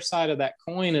the other side of that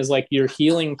coin is like your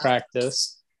healing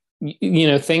practice. You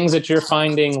know, things that you're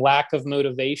finding lack of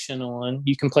motivation on,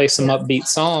 you can play some upbeat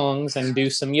songs and do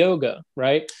some yoga,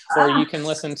 right? Or you can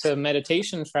listen to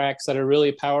meditation tracks that are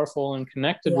really powerful and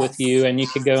connected with you, and you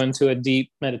could go into a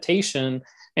deep meditation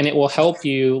and it will help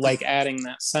you, like adding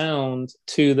that sound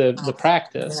to the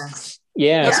practice.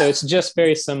 So it's just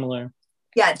very similar.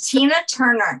 Tina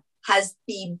Turner has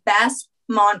the best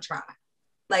mantra,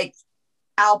 like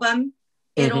album.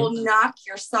 It'll knock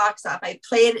your socks off. I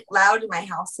play it loud in my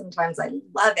house sometimes. I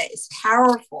love it. It's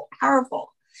powerful.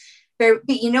 But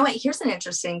you know what? Here's an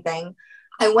interesting thing.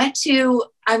 I'm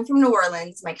from New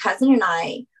Orleans. My cousin and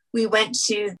I, we went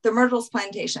to the Myrtles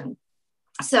Plantation.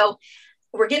 So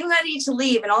we're getting ready to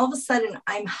leave, and all of a sudden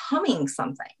I'm humming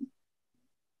something.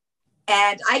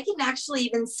 And I can actually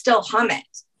even still hum it.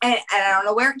 And I don't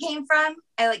know where it came from.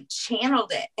 I like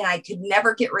channeled it, and I could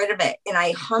never get rid of it. And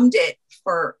I hummed it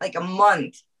for like a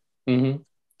month. And,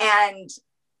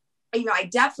 you know,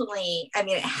 it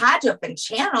had to have been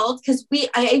channeled, because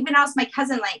I even asked my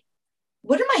cousin, like,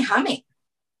 what am I humming?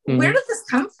 Where did this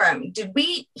come from? Did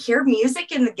we hear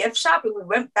music in the gift shop? And we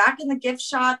went back in the gift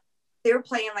shop. They were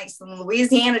playing like some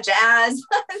Louisiana jazz.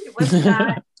 It wasn't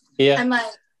that. I'm like,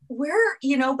 where,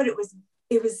 you know, but it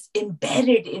was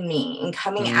embedded in me and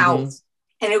coming out.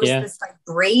 And it was this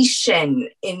vibration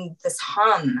in this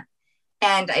hum.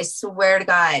 And I swear to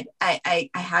God, I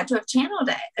had to have channeled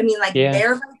it. I mean, like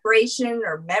their vibration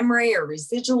or memory or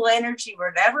residual energy,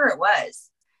 whatever it was.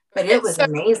 But it was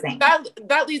amazing.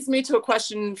 That leads me to a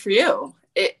question for you.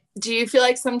 Do you feel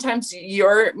like sometimes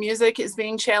your music is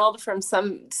being channeled from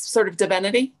some sort of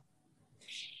divinity?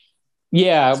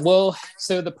 Yeah, well,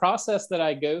 so the process that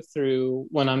I go through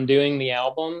when I'm doing the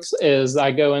albums is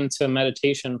I go into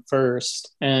meditation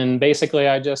first. And basically,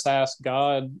 I just ask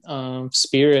God,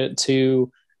 Spirit,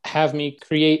 to have me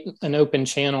create an open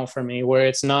channel for me where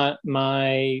it's not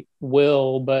my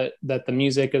will, but that the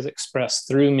music is expressed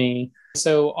through me.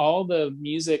 So all the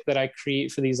music that I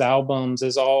create for these albums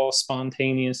is all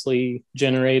spontaneously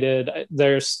generated.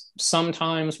 There's some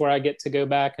times where I get to go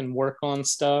back and work on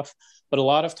stuff, but a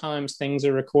lot of times things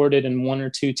are recorded in 1 or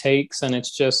 2 takes, and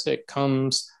it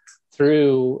comes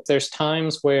through. There's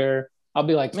times where I'll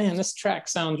be like, man, this track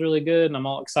sounds really good, and I'm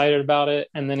all excited about it,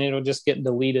 and then it'll just get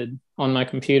deleted on my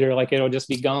computer, like it'll just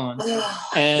be gone.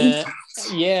 And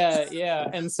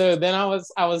and so then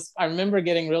I remember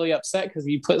getting really upset because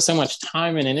you put so much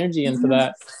time and energy into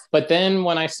that. But then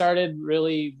when I started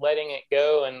really letting it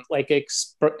go and like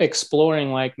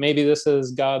exploring, like maybe this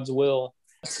is God's will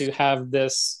to have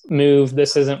this move,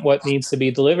 this isn't what needs to be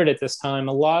delivered at this time.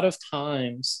 A lot of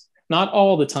times, not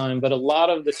all the time, but a lot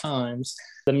of the times,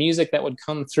 the music that would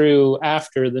come through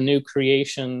after the new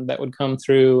creation that would come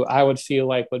through, I would feel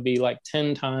like would be like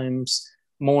 10 times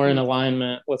more in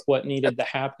alignment with what needed to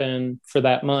happen for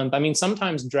that month. I mean,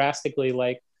 sometimes drastically,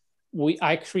 like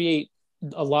I create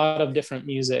a lot of different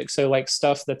music. So like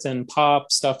stuff that's in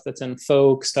pop, stuff that's in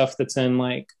folk, stuff that's in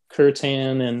like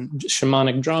kirtan and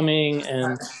shamanic drumming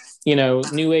and, you know,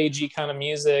 new agey kind of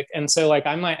music. And so like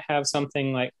I might have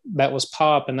something like that was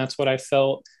pop, and that's what I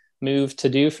felt moved to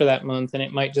do for that month, and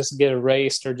it might just get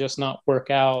erased or just not work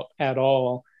out at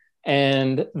all.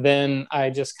 And then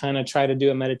I just kind of try to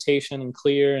do a meditation and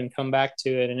clear and come back to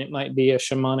it, and it might be a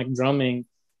shamanic drumming,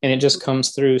 and it just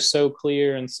comes through so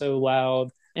clear and so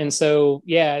loud. And so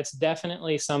it's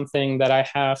definitely something that I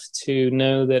have to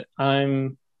know that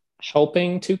I'm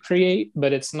helping to create,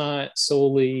 but it's not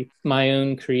solely my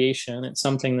own creation. It's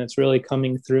something that's really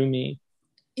coming through me.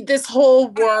 This whole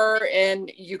war in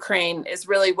Ukraine is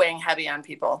really weighing heavy on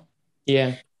people.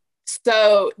 Yeah.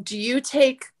 So do you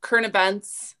take current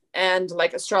events and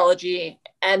like astrology,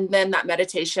 and then that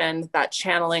meditation, that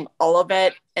channeling, all of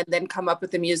it, and then come up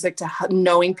with the music to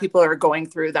knowing people are going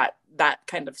through that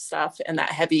kind of stuff and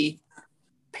that heavy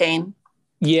pain.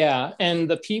 Yeah. And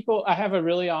the people, I have a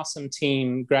really awesome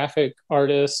team, graphic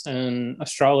artists and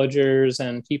astrologers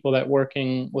and people that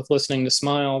working with Listening to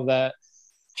Smile that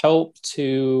help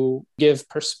to give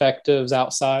perspectives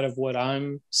outside of what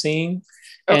I'm seeing.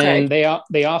 Okay. And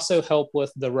they also help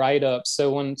with the write-up.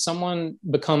 So when someone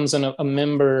becomes a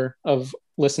member of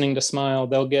Listening to Smile,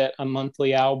 they'll get a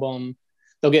monthly album.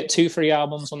 They'll get 2 free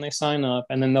albums when they sign up,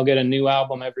 and then they'll get a new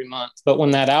album every month. But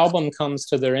when that album comes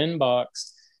to their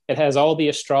inbox, it has all the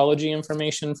astrology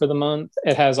information for the month.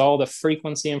 It has all the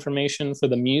frequency information for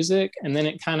the music. And then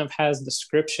it kind of has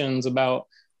descriptions about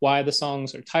why the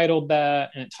songs are titled that.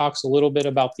 And it talks a little bit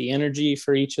about the energy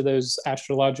for each of those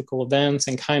astrological events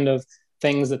and kind of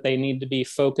things that they need to be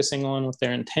focusing on with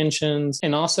their intentions,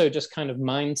 and also just kind of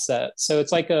mindset. So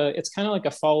it's kind of like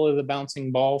a follow the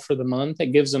bouncing ball for the month. It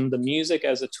gives them the music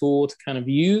as a tool to kind of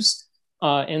use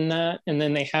in that. And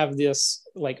then they have this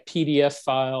like PDF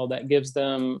file that gives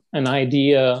them an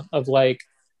idea of like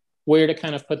where to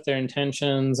kind of put their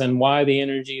intentions and why the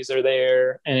energies are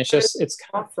there. And it's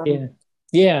awesome.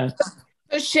 Yeah.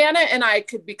 So Shanna and I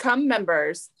could become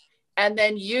members and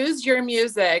then use your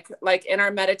music like in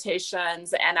our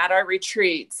meditations and at our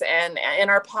retreats and in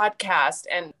our podcast,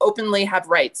 and openly have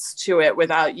rights to it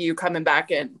without you coming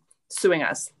back and suing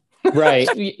us. Right.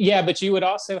 Yeah. But you would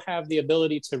also have the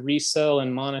ability to resell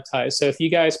and monetize. So if you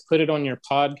guys put it on your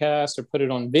podcast or put it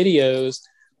on videos,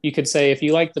 you could say, if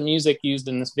you like the music used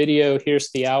in this video,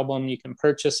 here's the album, you can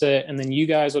purchase it. And then you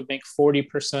guys would make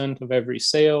 40% of every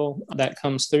sale that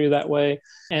comes through that way.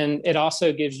 And it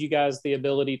also gives you guys the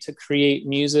ability to create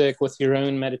music with your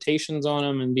own meditations on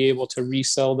them and be able to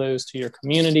resell those to your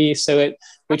community. So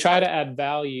we try to add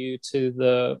value to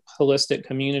the holistic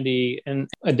community in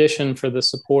addition for the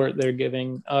support they're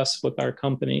giving us with our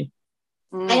company.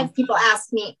 I have people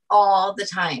ask me all the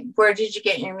time, where did you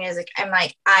get your music? I'm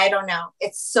like, I don't know.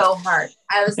 It's so hard.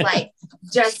 I was like,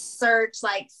 just search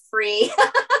like free.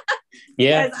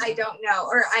 Yeah. Because I don't know.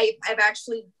 Or I've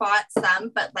actually bought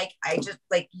some, but like, I just,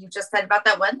 like you just said about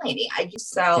that one lady, I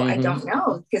don't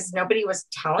know, because nobody was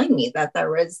telling me that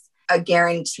there was a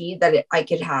guarantee that I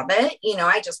could have it. You know,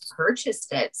 I just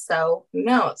purchased it. So who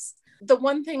knows? The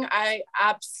one thing I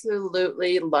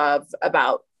absolutely love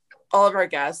about all of our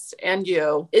guests and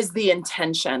you is the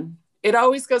intention. It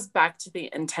always goes back to the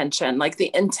intention, like the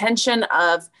intention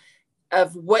of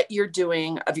what you're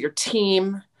doing, of your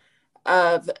team,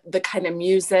 of the kind of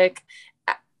music.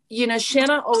 You know,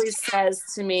 Shanna always says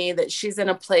to me that she's in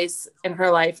a place in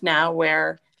her life now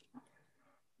where,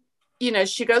 you know,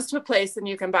 she goes to a place and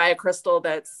you can buy a crystal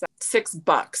that's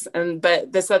 $6,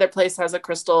 but this other place has a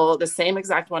crystal, the same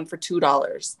exact one, for $2.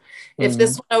 Mm-hmm. If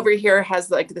this one over here has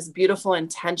like this beautiful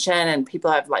intention and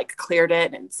people have like cleared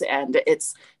it and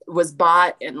it's was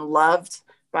bought and loved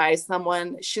by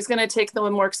someone, she's going to take the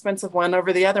more expensive one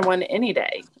over the other one any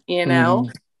day, you know,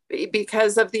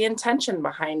 because of the intention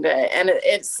behind it. And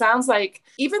it sounds like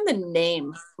even the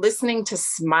name, Listening to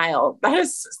Smile,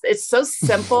 it's so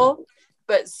simple.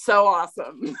 But so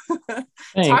awesome.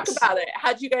 Talk about it.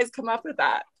 How'd you guys come up with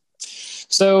that?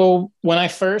 So when I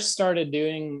first started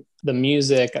doing the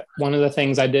music, one of the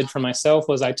things I did for myself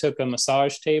was I took a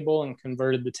massage table and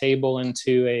converted the table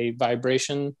into a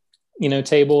vibration,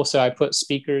 table. So I put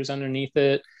speakers underneath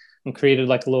it and created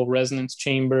like a little resonance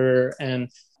chamber. And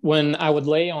when I would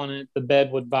lay on it, the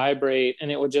bed would vibrate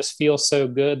and it would just feel so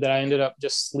good that I ended up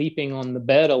just sleeping on the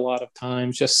bed a lot of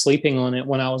times, just sleeping on it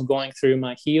when I was going through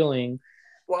my healing.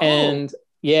 Whoa. And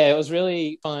yeah, it was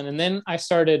really fun. And then I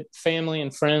started, family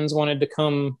and friends wanted to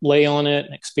come lay on it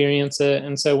and experience it.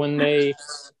 And so when they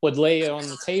would lay it on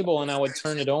the table and I would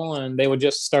turn it on, they would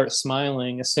just start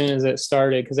smiling as soon as it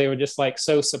started, because they were just like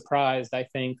so surprised, I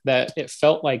think, that it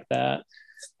felt like that.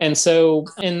 And so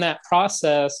in that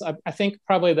process, I think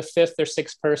probably the 5th or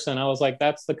 6th person, I was like,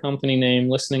 that's the company name,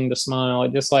 Listening to Smile.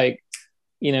 It just like,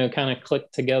 kind of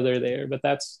clicked together there. But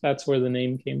that's where the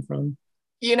name came from.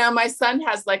 My son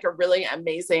has like a really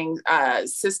amazing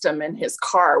system in his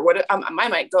car. I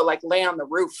might go like lay on the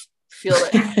roof, feel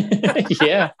it.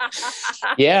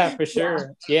 Yeah, for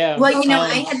sure. Yeah. Well,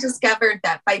 I had discovered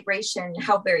that vibration,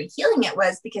 how very healing it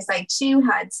was, because I too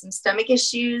had some stomach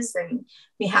issues, and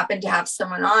we happened to have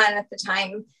someone on at the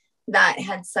time that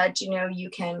had said, you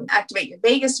can activate your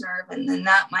vagus nerve, and then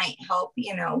that might help,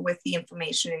 with the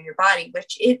inflammation in your body,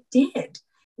 which it did.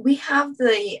 We have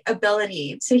the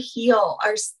ability to heal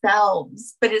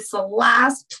ourselves, but it's the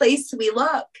last place we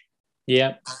look.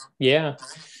 Yeah.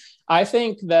 I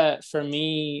think that for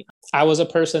me, I was a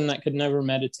person that could never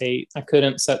meditate. I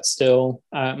couldn't sit still.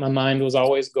 My mind was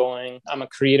always going. I'm a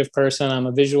creative person. I'm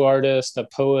a visual artist, a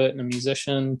poet, and a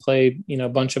musician, played, a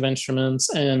bunch of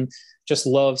instruments, and just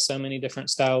love so many different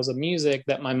styles of music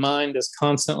that my mind is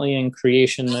constantly in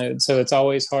creation mode. So it's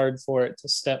always hard for it to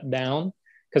step down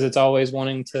because it's always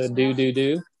wanting to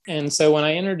do. And so when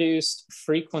I introduced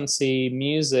frequency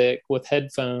music with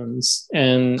headphones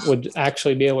and would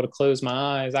actually be able to close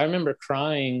my eyes, I remember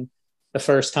crying the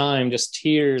first time, just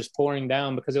tears pouring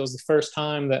down, because it was the first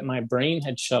time that my brain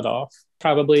had shut off,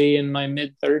 probably in my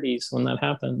mid 30s when that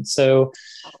happened. So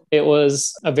it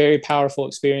was a very powerful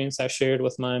experience I shared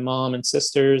with my mom and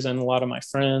sisters and a lot of my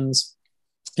friends,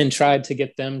 and tried to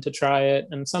get them to try it.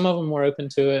 And some of them were open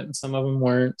to it and some of them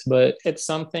weren't. But it's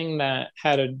something that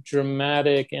had a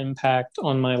dramatic impact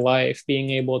on my life, being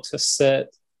able to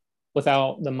sit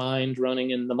without the mind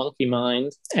running in the monkey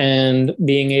mind and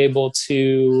being able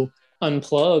to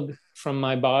unplug from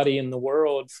my body and the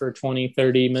world for 20,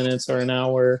 30 minutes or an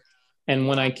hour. And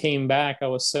when I came back, I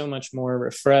was so much more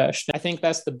refreshed. I think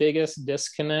that's the biggest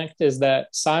disconnect, is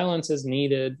that silence is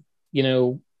needed,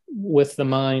 with the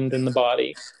mind and the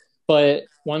body. But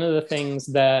one of the things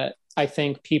that I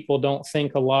think people don't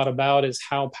think a lot about is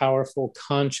how powerful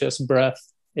conscious breath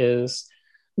is.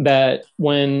 That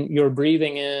when you're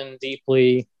breathing in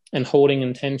deeply and holding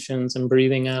intentions and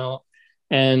breathing out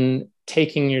and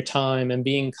taking your time and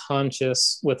being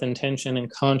conscious with intention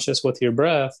and conscious with your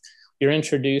breath, you're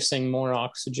introducing more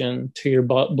oxygen to your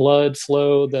blood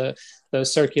flow, the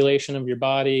circulation of your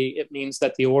body. It means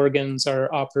that the organs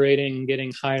are operating and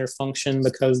getting higher function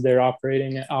because they're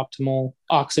operating at optimal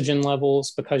oxygen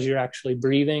levels, because you're actually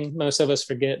breathing. Most of us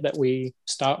forget that we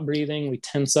stop breathing. We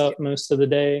tense up most of the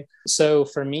day. So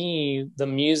for me, the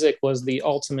music was the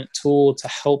ultimate tool to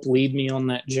help lead me on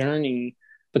that journey,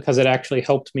 because it actually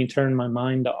helped me turn my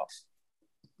mind off.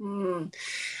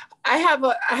 I have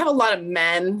a lot of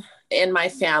men in my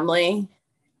family,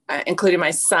 including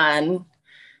my son,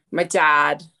 my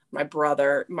dad, my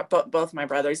brother, both my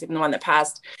brothers, even the one that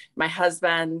passed, my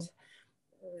husband,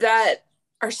 that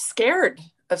are scared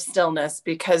of stillness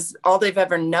because all they've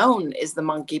ever known is the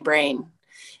monkey brain.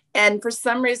 And for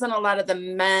some reason, a lot of the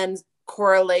men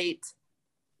correlate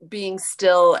being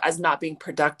still as not being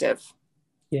productive.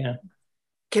 Yeah.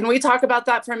 Can we talk about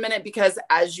that for a minute? Because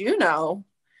as you know,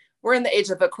 we're in the age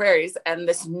of Aquarius, and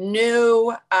this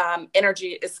new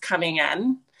energy is coming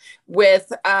in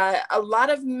with a lot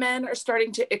of men are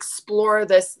starting to explore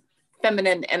this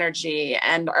feminine energy,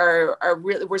 and are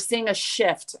really, we're seeing a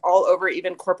shift all over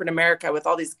even corporate America with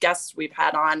all these guests we've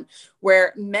had on,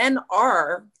 where men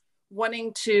are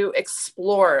wanting to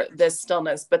explore this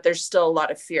stillness, but there's still a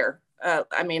lot of fear.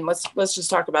 Let's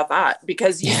just talk about that,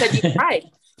 because you said you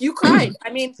cried. You cried.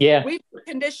 We've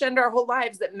conditioned our whole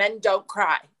lives that men don't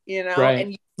cry, right.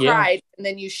 And you cried, and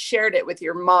then you shared it with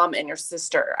your mom and your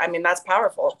sister. That's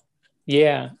powerful.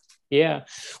 Yeah.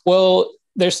 Well,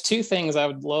 there's two things I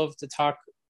would love to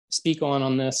speak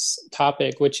on this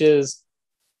topic, which is,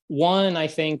 one, I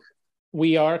think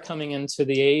we are coming into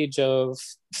the age of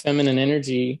feminine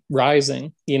energy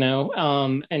rising,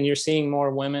 and you're seeing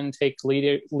more women take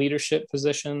leadership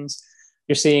positions.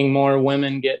 You're seeing more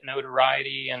women get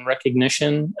notoriety and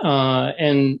recognition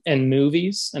in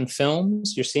movies and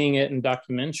films. You're seeing it in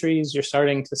documentaries. You're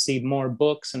starting to see more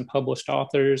books and published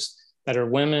authors that are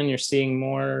women. You're seeing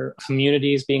more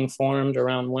communities being formed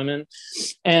around women.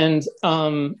 And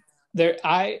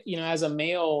as a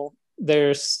male,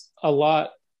 there's a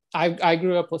lot. I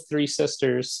grew up with three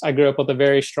sisters. I grew up with a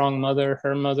very strong mother.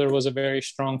 Her mother was a very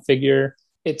strong figure.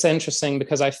 It's interesting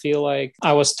because I feel like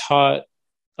I was taught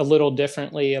a little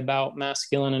differently about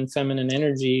masculine and feminine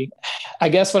energy. I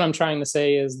guess what I'm trying to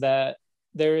say is that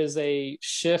there is a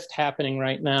shift happening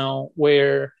right now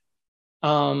where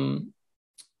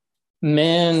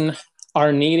men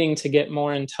are needing to get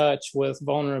more in touch with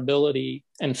vulnerability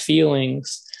and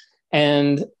feelings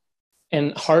and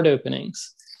heart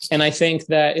openings. And I think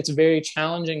that it's very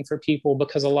challenging for people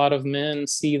because a lot of men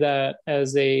see that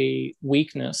as a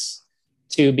weakness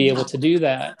to be able to do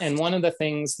that. And one of the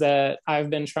things that I've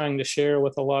been trying to share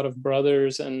with a lot of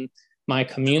brothers and my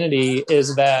community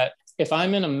is that if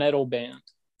I'm in a metal band,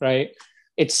 right,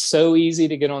 it's so easy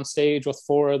to get on stage with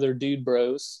four other dude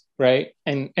bros, right,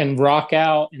 and rock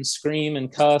out and scream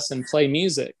and cuss and play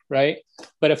music, right?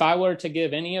 But if I were to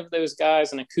give any of those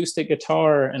guys an acoustic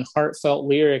guitar and heartfelt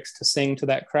lyrics to sing to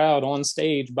that crowd on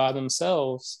stage by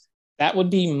themselves, that would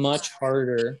be much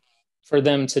harder for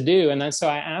them to do. And then so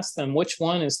I asked them, which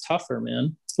one is tougher,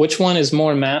 man? Which one is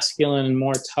more masculine and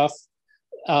more tough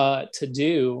to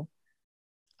do?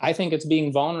 I think it's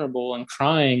being vulnerable and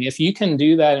crying. If you can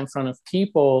do that in front of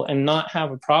people and not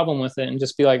have a problem with it and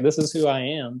just be like, this is who I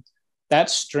am,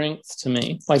 that's strength to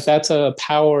me. Like that's a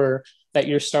power that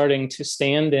you're starting to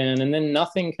stand in. And then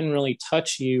nothing can really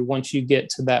touch you once you get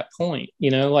to that point.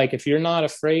 Like if you're not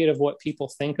afraid of what people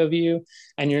think of you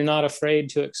and you're not afraid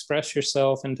to express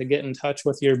yourself and to get in touch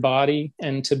with your body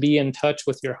and to be in touch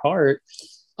with your heart,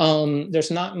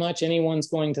 there's not much anyone's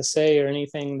going to say or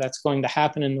anything that's going to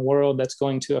happen in the world that's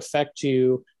going to affect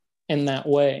you in that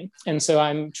way. And so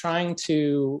I'm trying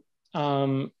to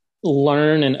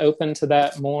learn and open to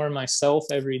that more myself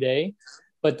every day.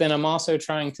 But then I'm also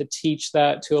trying to teach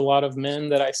that to a lot of men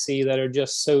that I see that are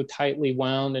just so tightly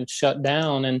wound and shut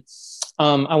down. And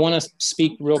I want to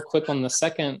speak real quick on the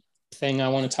second thing I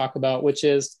want to talk about, which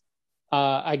is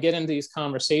I get into these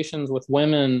conversations with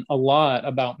women a lot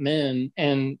about men,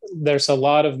 and there's a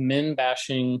lot of men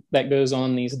bashing that goes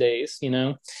on these days,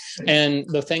 And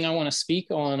the thing I want to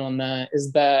speak on that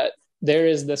is that there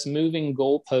is this moving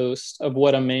goalpost of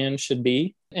what a man should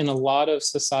be in a lot of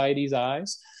society's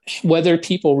eyes. Whether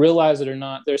people realize it or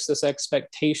not, there's this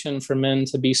expectation for men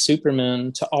to be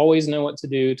supermen, to always know what to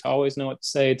do, to always know what to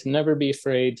say, to never be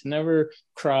afraid, to never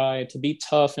cry, to be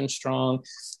tough and strong.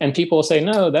 And people will say,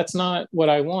 no, that's not what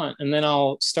I want. And then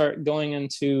I'll start going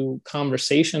into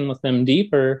conversation with them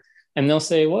deeper, and they'll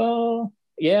say, well,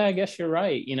 yeah, I guess you're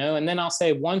right, And then I'll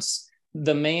say, once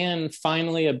the man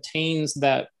finally obtains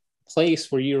that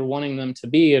place where you're wanting them to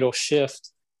be, it'll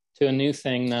shift to a new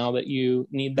thing now that you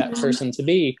need that person to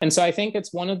be. And so I think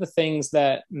it's one of the things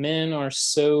that men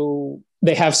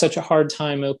they have such a hard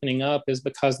time opening up, is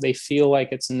because they feel like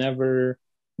it's never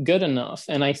good enough.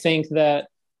 And I think that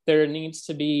there needs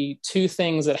to be two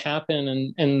things that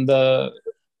happen in the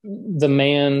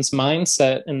man's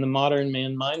mindset, in the modern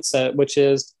man mindset, which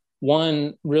is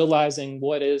one, realizing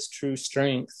what is true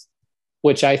strength,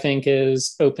 which I think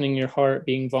is opening your heart,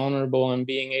 being vulnerable, and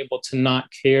being able to not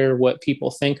care what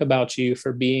people think about you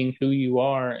for being who you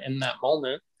are in that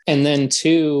moment. And then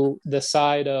two, the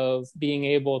side of being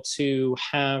able to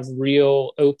have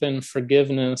real open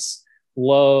forgiveness,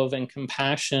 love, and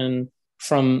compassion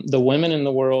from the women in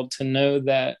the world, to know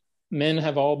that men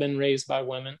have all been raised by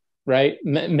women, right?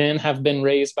 Men have been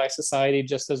raised by society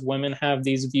just as women have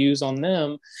these views on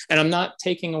them. And I'm not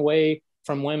taking away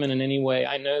from women in any way.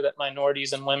 I know that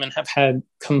minorities and women have had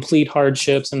complete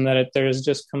hardships, and that there is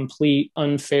just complete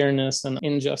unfairness and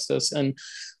injustice in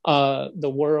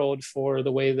the world for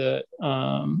the way that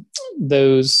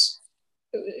those,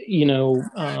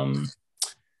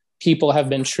 people have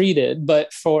been treated.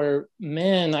 But for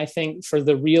men, I think for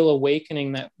the real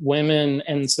awakening that women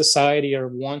and society are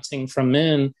wanting from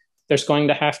men, there's going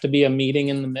to have to be a meeting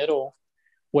in the middle,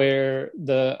 where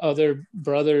the other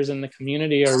brothers in the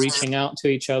community are reaching out to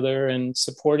each other and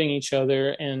supporting each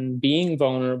other and being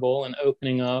vulnerable and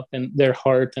opening up in their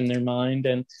heart and their mind,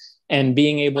 and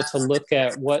being able to look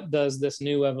at what does this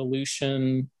new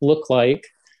evolution look like.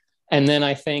 And then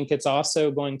I think it's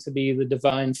also going to be the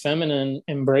divine feminine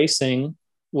embracing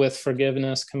with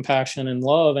forgiveness, compassion, and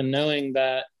love, and knowing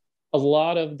that a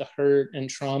lot of the hurt and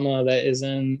trauma that is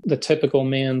in the typical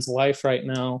man's life right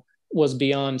now was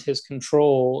beyond his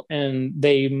control, and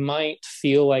they might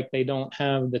feel like they don't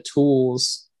have the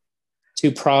tools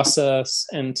to process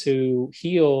and to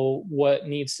heal what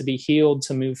needs to be healed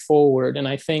to move forward. And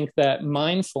I think that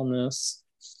mindfulness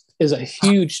is a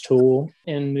huge tool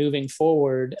in moving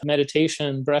forward.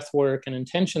 Meditation, breath work, and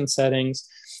intention settings.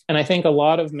 And I think a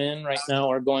lot of men right now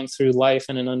are going through life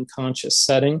in an unconscious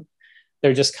setting.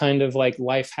 They're just kind of like,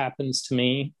 life happens to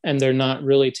me, and they're not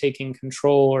really taking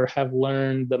control or have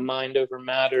learned the mind over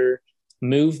matter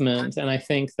movement. And I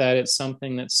think that it's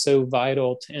something that's so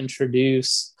vital to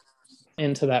introduce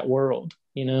into that world,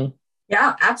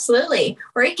 Yeah, absolutely.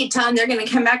 Or you could tell them they're going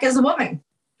to come back as a woman.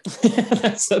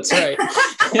 that's right.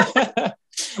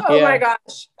 Oh my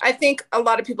gosh. I think a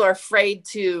lot of people are afraid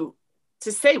to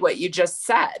say what you just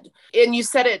said. And you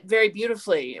said it very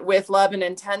beautifully with love and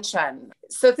intention.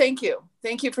 So thank you.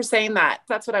 Thank you for saying that.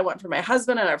 That's what I want for my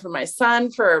husband and for my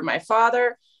son, for my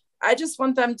father. I just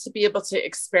want them to be able to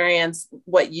experience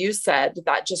what you said,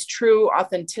 that just true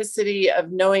authenticity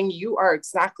of knowing you are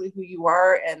exactly who you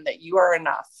are and that you are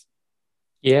enough.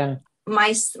 Yeah.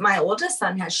 My oldest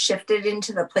son has shifted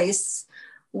into the place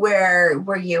where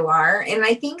you are. And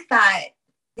I think that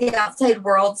the outside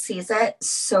world sees it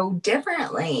so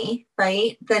differently,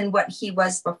 right, than what he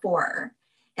was before.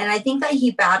 And I think that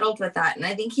he battled with that. And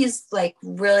I think he's like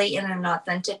really in an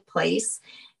authentic place.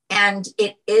 And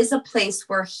it is a place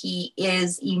where he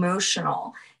is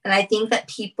emotional. And I think that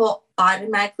people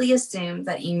automatically assume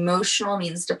that emotional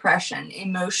means depression,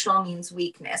 emotional means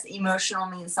weakness, emotional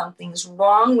means something's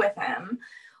wrong with him,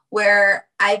 where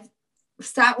I've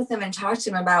sat with him and talked to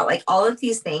him about like all of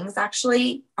these things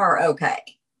actually are okay.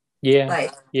 Yeah.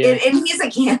 Like, yeah. And he's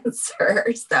a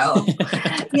Cancer. So,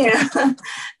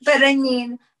 but I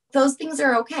mean, those things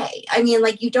are okay. I mean,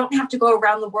 like, you don't have to go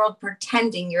around the world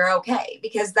pretending you're okay,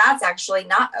 because that's actually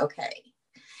not okay.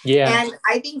 Yeah. And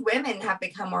I think women have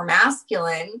become more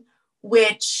masculine,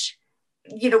 which,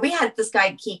 we had this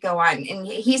guy Kiko on, and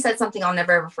he said something I'll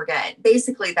never ever forget.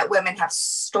 Basically, that women have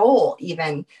stole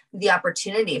even the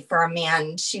opportunity for a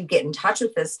man to get in touch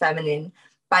with this feminine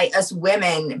by us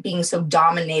women being so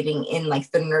dominating in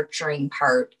like the nurturing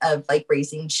part of like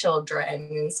raising children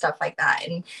and stuff like that.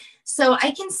 And so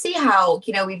I can see how,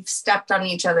 we've stepped on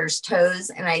each other's toes.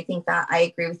 And I think that I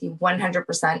agree with you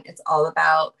 100%. It's all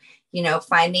about,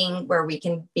 finding where we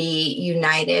can be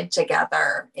united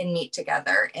together and meet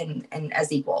together and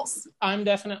as equals. I'm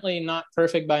definitely not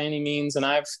perfect by any means. And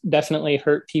I've definitely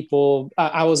hurt people.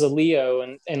 I was a Leo,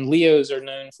 and Leos are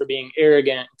known for being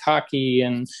arrogant, cocky,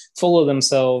 and full of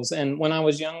themselves. And when I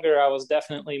was younger, I was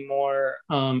definitely more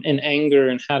in anger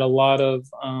and had a lot of,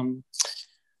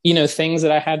 things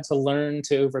that I had to learn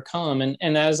to overcome.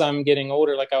 And as I'm getting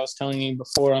older, like I was telling you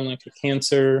before, I'm like a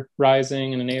Cancer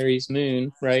rising and an Aries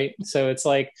moon, right? So it's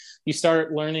like you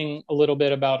start learning a little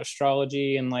bit about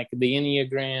astrology and like the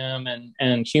Enneagram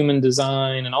and human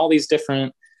design and all these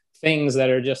different things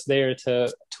that are just there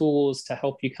to tools to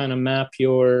help you kind of map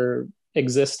your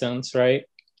existence, right?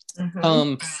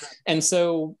 Mm-hmm. And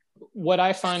so what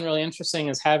I find really interesting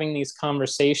is having these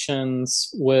conversations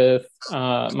with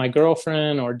my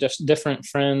girlfriend or just different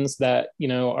friends that,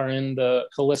 are in the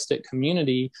holistic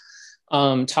community,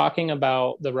 talking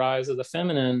about the rise of the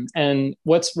feminine. And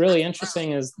what's really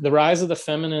interesting is the rise of the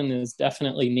feminine is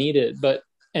definitely needed, but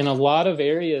in a lot of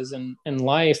areas in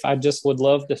life, I just would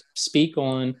love to speak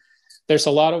on. There's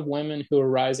a lot of women who are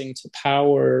rising to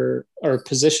power or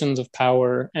positions of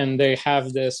power, and they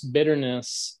have this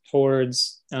bitterness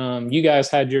towards you guys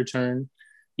had your turn,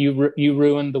 you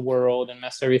ruined the world and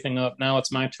messed everything up, now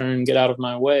it's my turn, get out of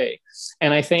my way.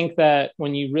 And I think that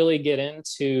when you really get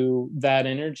into that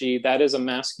energy, that is a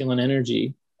masculine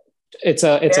energy. It's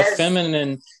a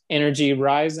feminine energy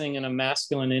rising in a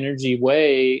masculine energy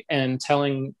way and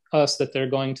telling us that they're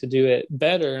going to do it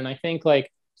better. And I think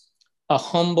like a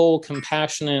humble,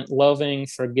 compassionate, loving,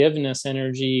 forgiveness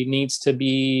energy needs to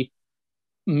be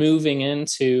moving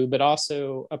into, but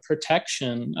also a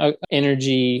protection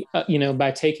energy,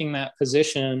 by taking that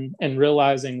position and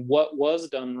realizing what was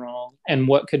done wrong and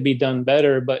what could be done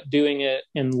better, but doing it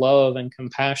in love and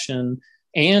compassion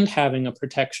and having a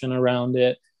protection around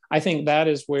it. I think that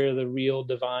is where the real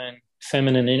divine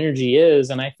feminine energy is.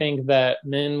 And I think that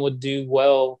men would do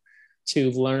well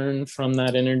to learn from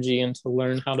that energy and to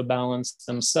learn how to balance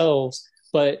themselves.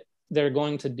 But they're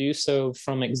going to do so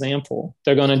from example.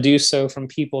 They're going to do so from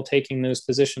people taking those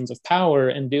positions of power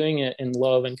and doing it in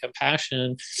love and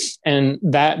compassion. And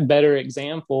that better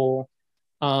example,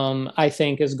 I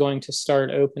think, is going to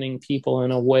start opening people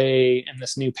in a way in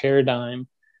this new paradigm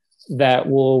that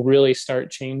will really start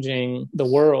changing the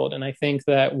world. And I think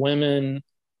that women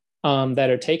that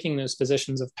are taking those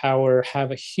positions of power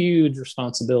have a huge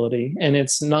responsibility, and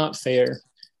it's not fair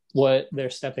what they're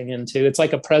stepping into. It's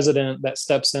like a president that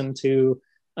steps into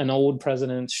an old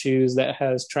president's shoes that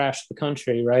has trashed the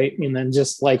country, right? And then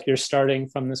just like you're starting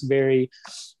from this very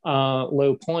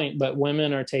low point, but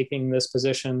women are taking this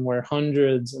position where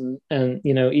hundreds and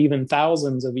even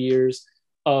thousands of years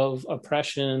of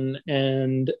oppression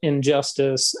and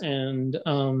injustice and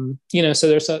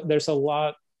so there's a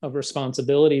lot of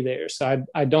responsibility there. So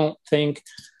I don't think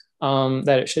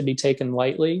that it should be taken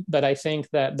lightly, but I think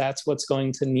that that's what's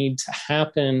going to need to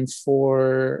happen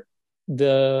for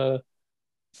them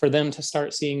to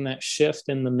start seeing that shift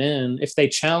in the men. If they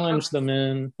challenge the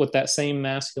men with that same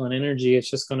masculine energy, it's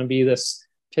just going to be this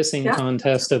pissing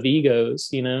contest of egos,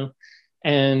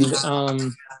 And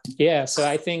so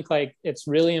I think like it's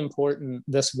really important,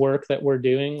 this work that we're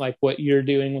doing, like what you're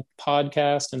doing with the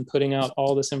podcast and putting out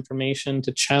all this information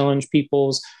to challenge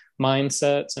people's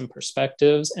mindsets and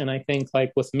perspectives. And I think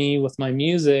like with me, with my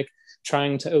music,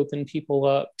 trying to open people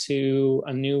up to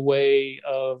a new way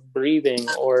of breathing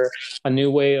or a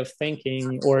new way of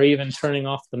thinking, or even turning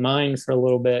off the mind for a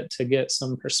little bit to get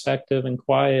some perspective and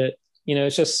quiet.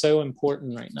 It's just so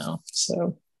important right now.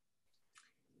 So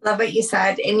love what you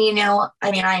said. And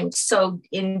I'm so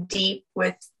in deep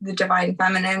with the divine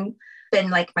feminine. Been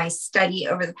like my study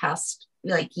over the past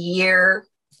like year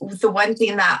the one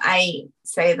thing that I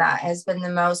say that has been the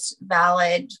most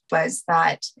valid was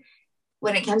that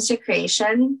when it comes to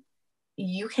creation,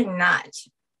 you cannot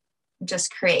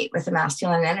just create with a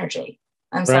masculine energy.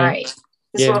 I'm sorry.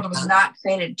 This world was not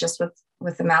created just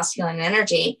with the masculine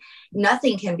energy.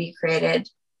 Nothing can be created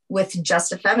with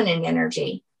just a feminine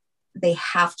energy. They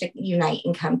have to unite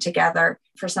and come together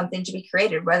for something to be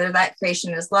created, whether that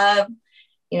creation is love,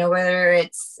 whether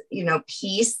it's,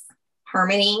 peace,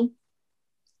 harmony,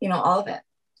 all of it.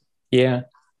 Yeah,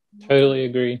 totally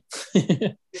agree.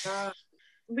 Yeah.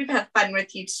 We've had fun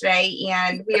with you today,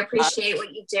 and we appreciate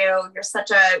what you do. You're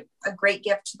such a great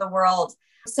gift to the world.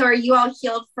 So are you all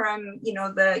healed from,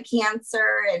 the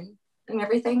cancer and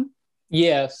everything?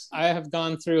 Yes, I have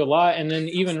gone through a lot. And then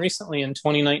even recently in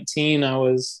 2019, I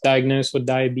was diagnosed with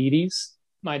diabetes.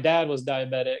 My dad was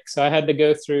diabetic, so I had to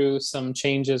go through some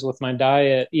changes with my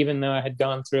diet, even though I had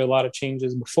gone through a lot of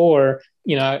changes before.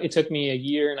 It took me a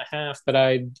year and a half, but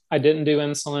I didn't do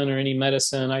insulin or any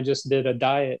medicine. I just did a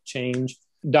diet change.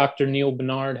 Dr. Neil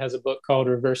Bernard has a book called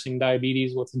Reversing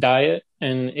Diabetes with Diet,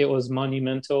 and it was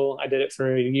monumental. I did it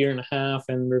for a year and a half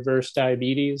and reversed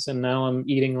diabetes, and now I'm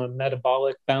eating on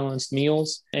metabolic balanced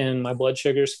meals, and my blood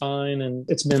sugar's fine, and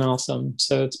it's been awesome.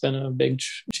 So it's been a big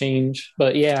change.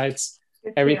 But yeah,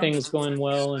 everything's going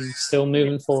well and still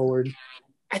moving forward.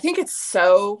 I think it's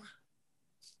so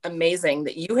amazing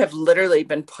that you have literally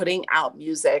been putting out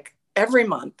music every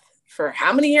month for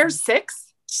how many years?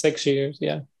 6? 6 years,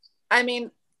 yeah. I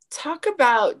mean, talk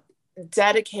about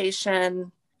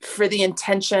dedication for the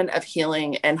intention of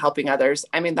healing and helping others.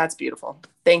 I mean, that's beautiful.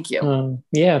 Thank you.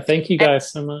 Yeah, thank you guys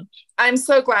so much. I'm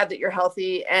so glad that you're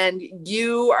healthy, and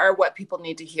you are what people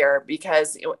need to hear,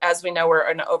 because as we know, we're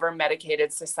an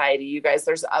over-medicated society. You guys,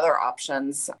 there's other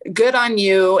options. Good on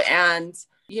you. And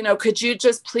could you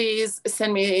just please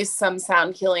send me some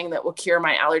sound healing that will cure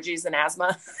my allergies and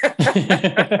asthma?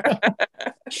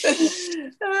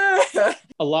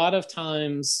 A lot of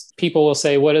times people will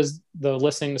say, what does the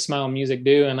listening to Smile music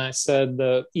do? And I said,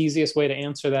 the easiest way to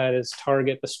answer that is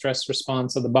target the stress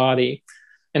response of the body.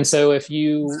 And so if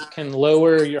you can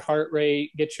lower your heart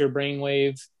rate, get your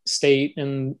brainwave state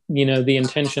and, the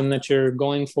intention that you're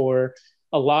going for,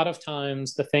 a lot of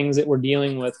times the things that we're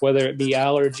dealing with, whether it be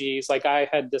allergies, like I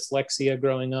had dyslexia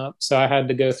growing up, so I had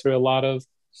to go through a lot of,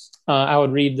 I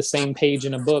would read the same page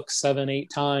in a book 7-8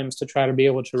 times to try to be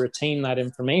able to retain that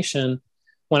information.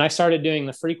 When I started doing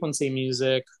the frequency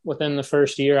music, within the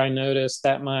first year, I noticed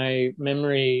that my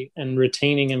memory and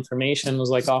retaining information was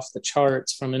like off the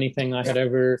charts from anything I had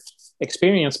ever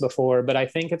experienced before. But I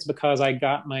think it's because I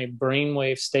got my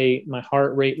brainwave state, my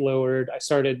heart rate lowered. I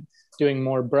started doing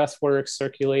more breath work,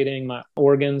 circulating. My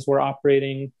organs were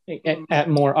operating at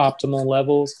more optimal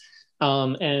levels.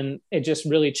 And it just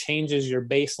really changes your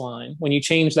baseline. When you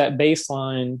change that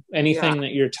baseline, anything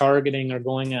that you're targeting or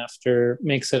going after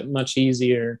makes it much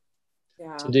easier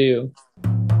to do.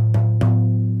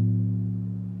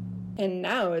 And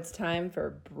now it's time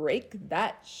for Break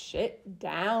That Shit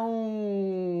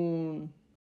Down.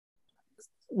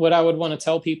 What I would want to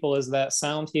tell people is that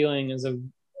sound healing is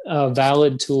a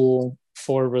valid tool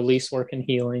for release work and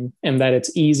healing, and that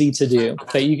it's easy to do.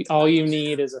 That all you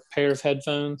need is a pair of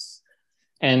headphones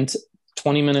and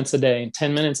 20 minutes a day,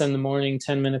 10 minutes in the morning,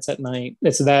 10 minutes at night.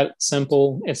 It's that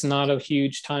simple. It's not a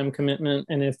huge time commitment.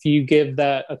 And if you give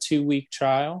that a 2-week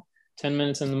trial, 10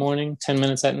 minutes in the morning, 10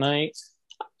 minutes at night,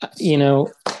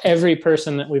 every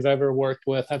person that we've ever worked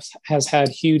with has had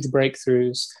huge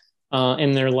breakthroughs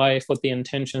in their life with the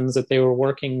intentions that they were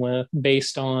working with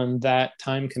based on that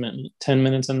time commitment, 10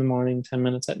 minutes in the morning, 10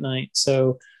 minutes at night.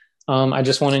 So I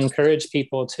just want to encourage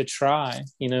people to try,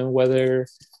 whether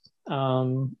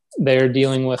they're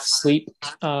dealing with sleep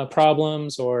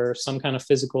problems or some kind of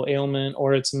physical ailment,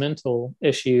 or it's a mental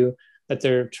issue that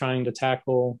they're trying to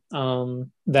tackle,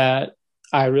 that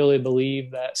I really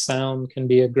believe that sound can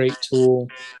be a great tool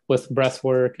with breath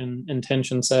work and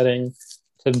intention setting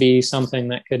to be something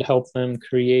that could help them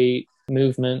create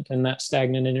movement and that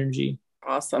stagnant energy.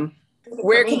 Awesome.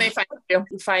 Where can they find you?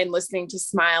 Find Listening to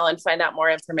Smile and find out more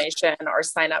information or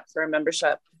sign up for a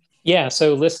membership? Yeah,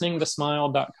 so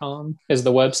listeningtosmile.com is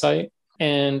the website.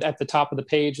 And at the top of the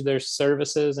page, there's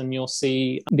services, and you'll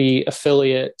see the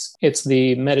affiliate. It's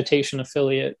the meditation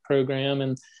affiliate program.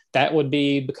 And that would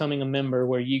be becoming a member,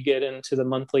 where you get into the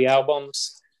monthly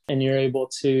albums and you're able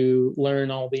to learn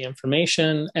all the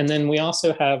information. And then we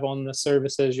also have on the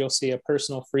services, you'll see a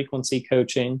personal frequency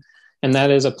coaching. And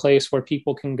that is a place where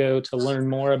people can go to learn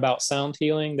more about sound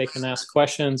healing. They can ask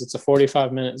questions. It's a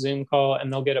 45-minute Zoom call,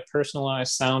 and they'll get a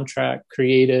personalized soundtrack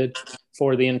created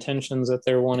for the intentions that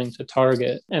they're wanting to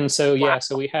target. And so, yeah,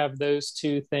 so we have those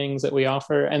two things that we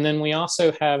offer. And then we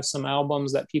also have some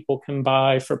albums that people can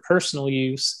buy for personal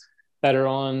use that are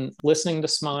on Listening to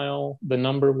Smile, the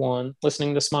number one,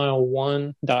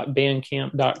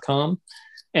 listeningtosmile1.bandcamp.com.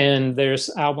 And there's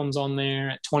albums on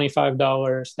there at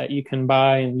 $25 that you can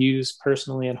buy and use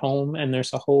personally at home. And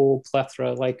there's a whole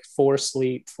plethora, like for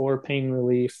sleep, for pain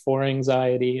relief, for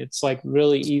anxiety. It's like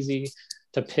really easy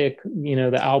to pick,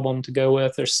 the album to go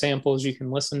with. There's samples you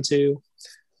can listen to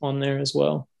on there as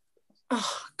well.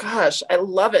 Oh gosh, I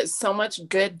love it. So much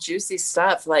good, juicy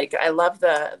stuff. Like I love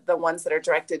the ones that are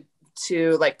directed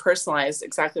to like personalize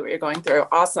exactly what you're going through.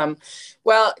 Awesome.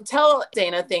 Well, tell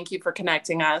Dana, thank you for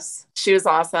connecting us. She was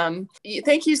awesome.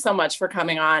 Thank you so much for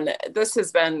coming on. This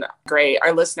has been great.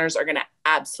 Our listeners are going to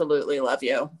absolutely love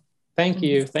you. Thank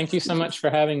you. Thank you so much for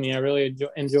having me. I really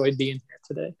enjoyed being here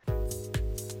today.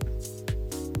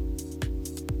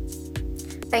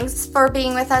 Thanks for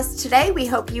being with us today. We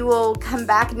hope you will come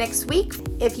back next week.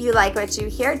 If you like what you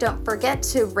hear, don't forget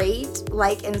to rate,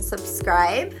 like, and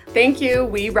subscribe. Thank you.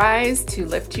 We rise to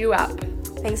lift you up.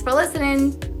 Thanks for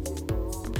listening.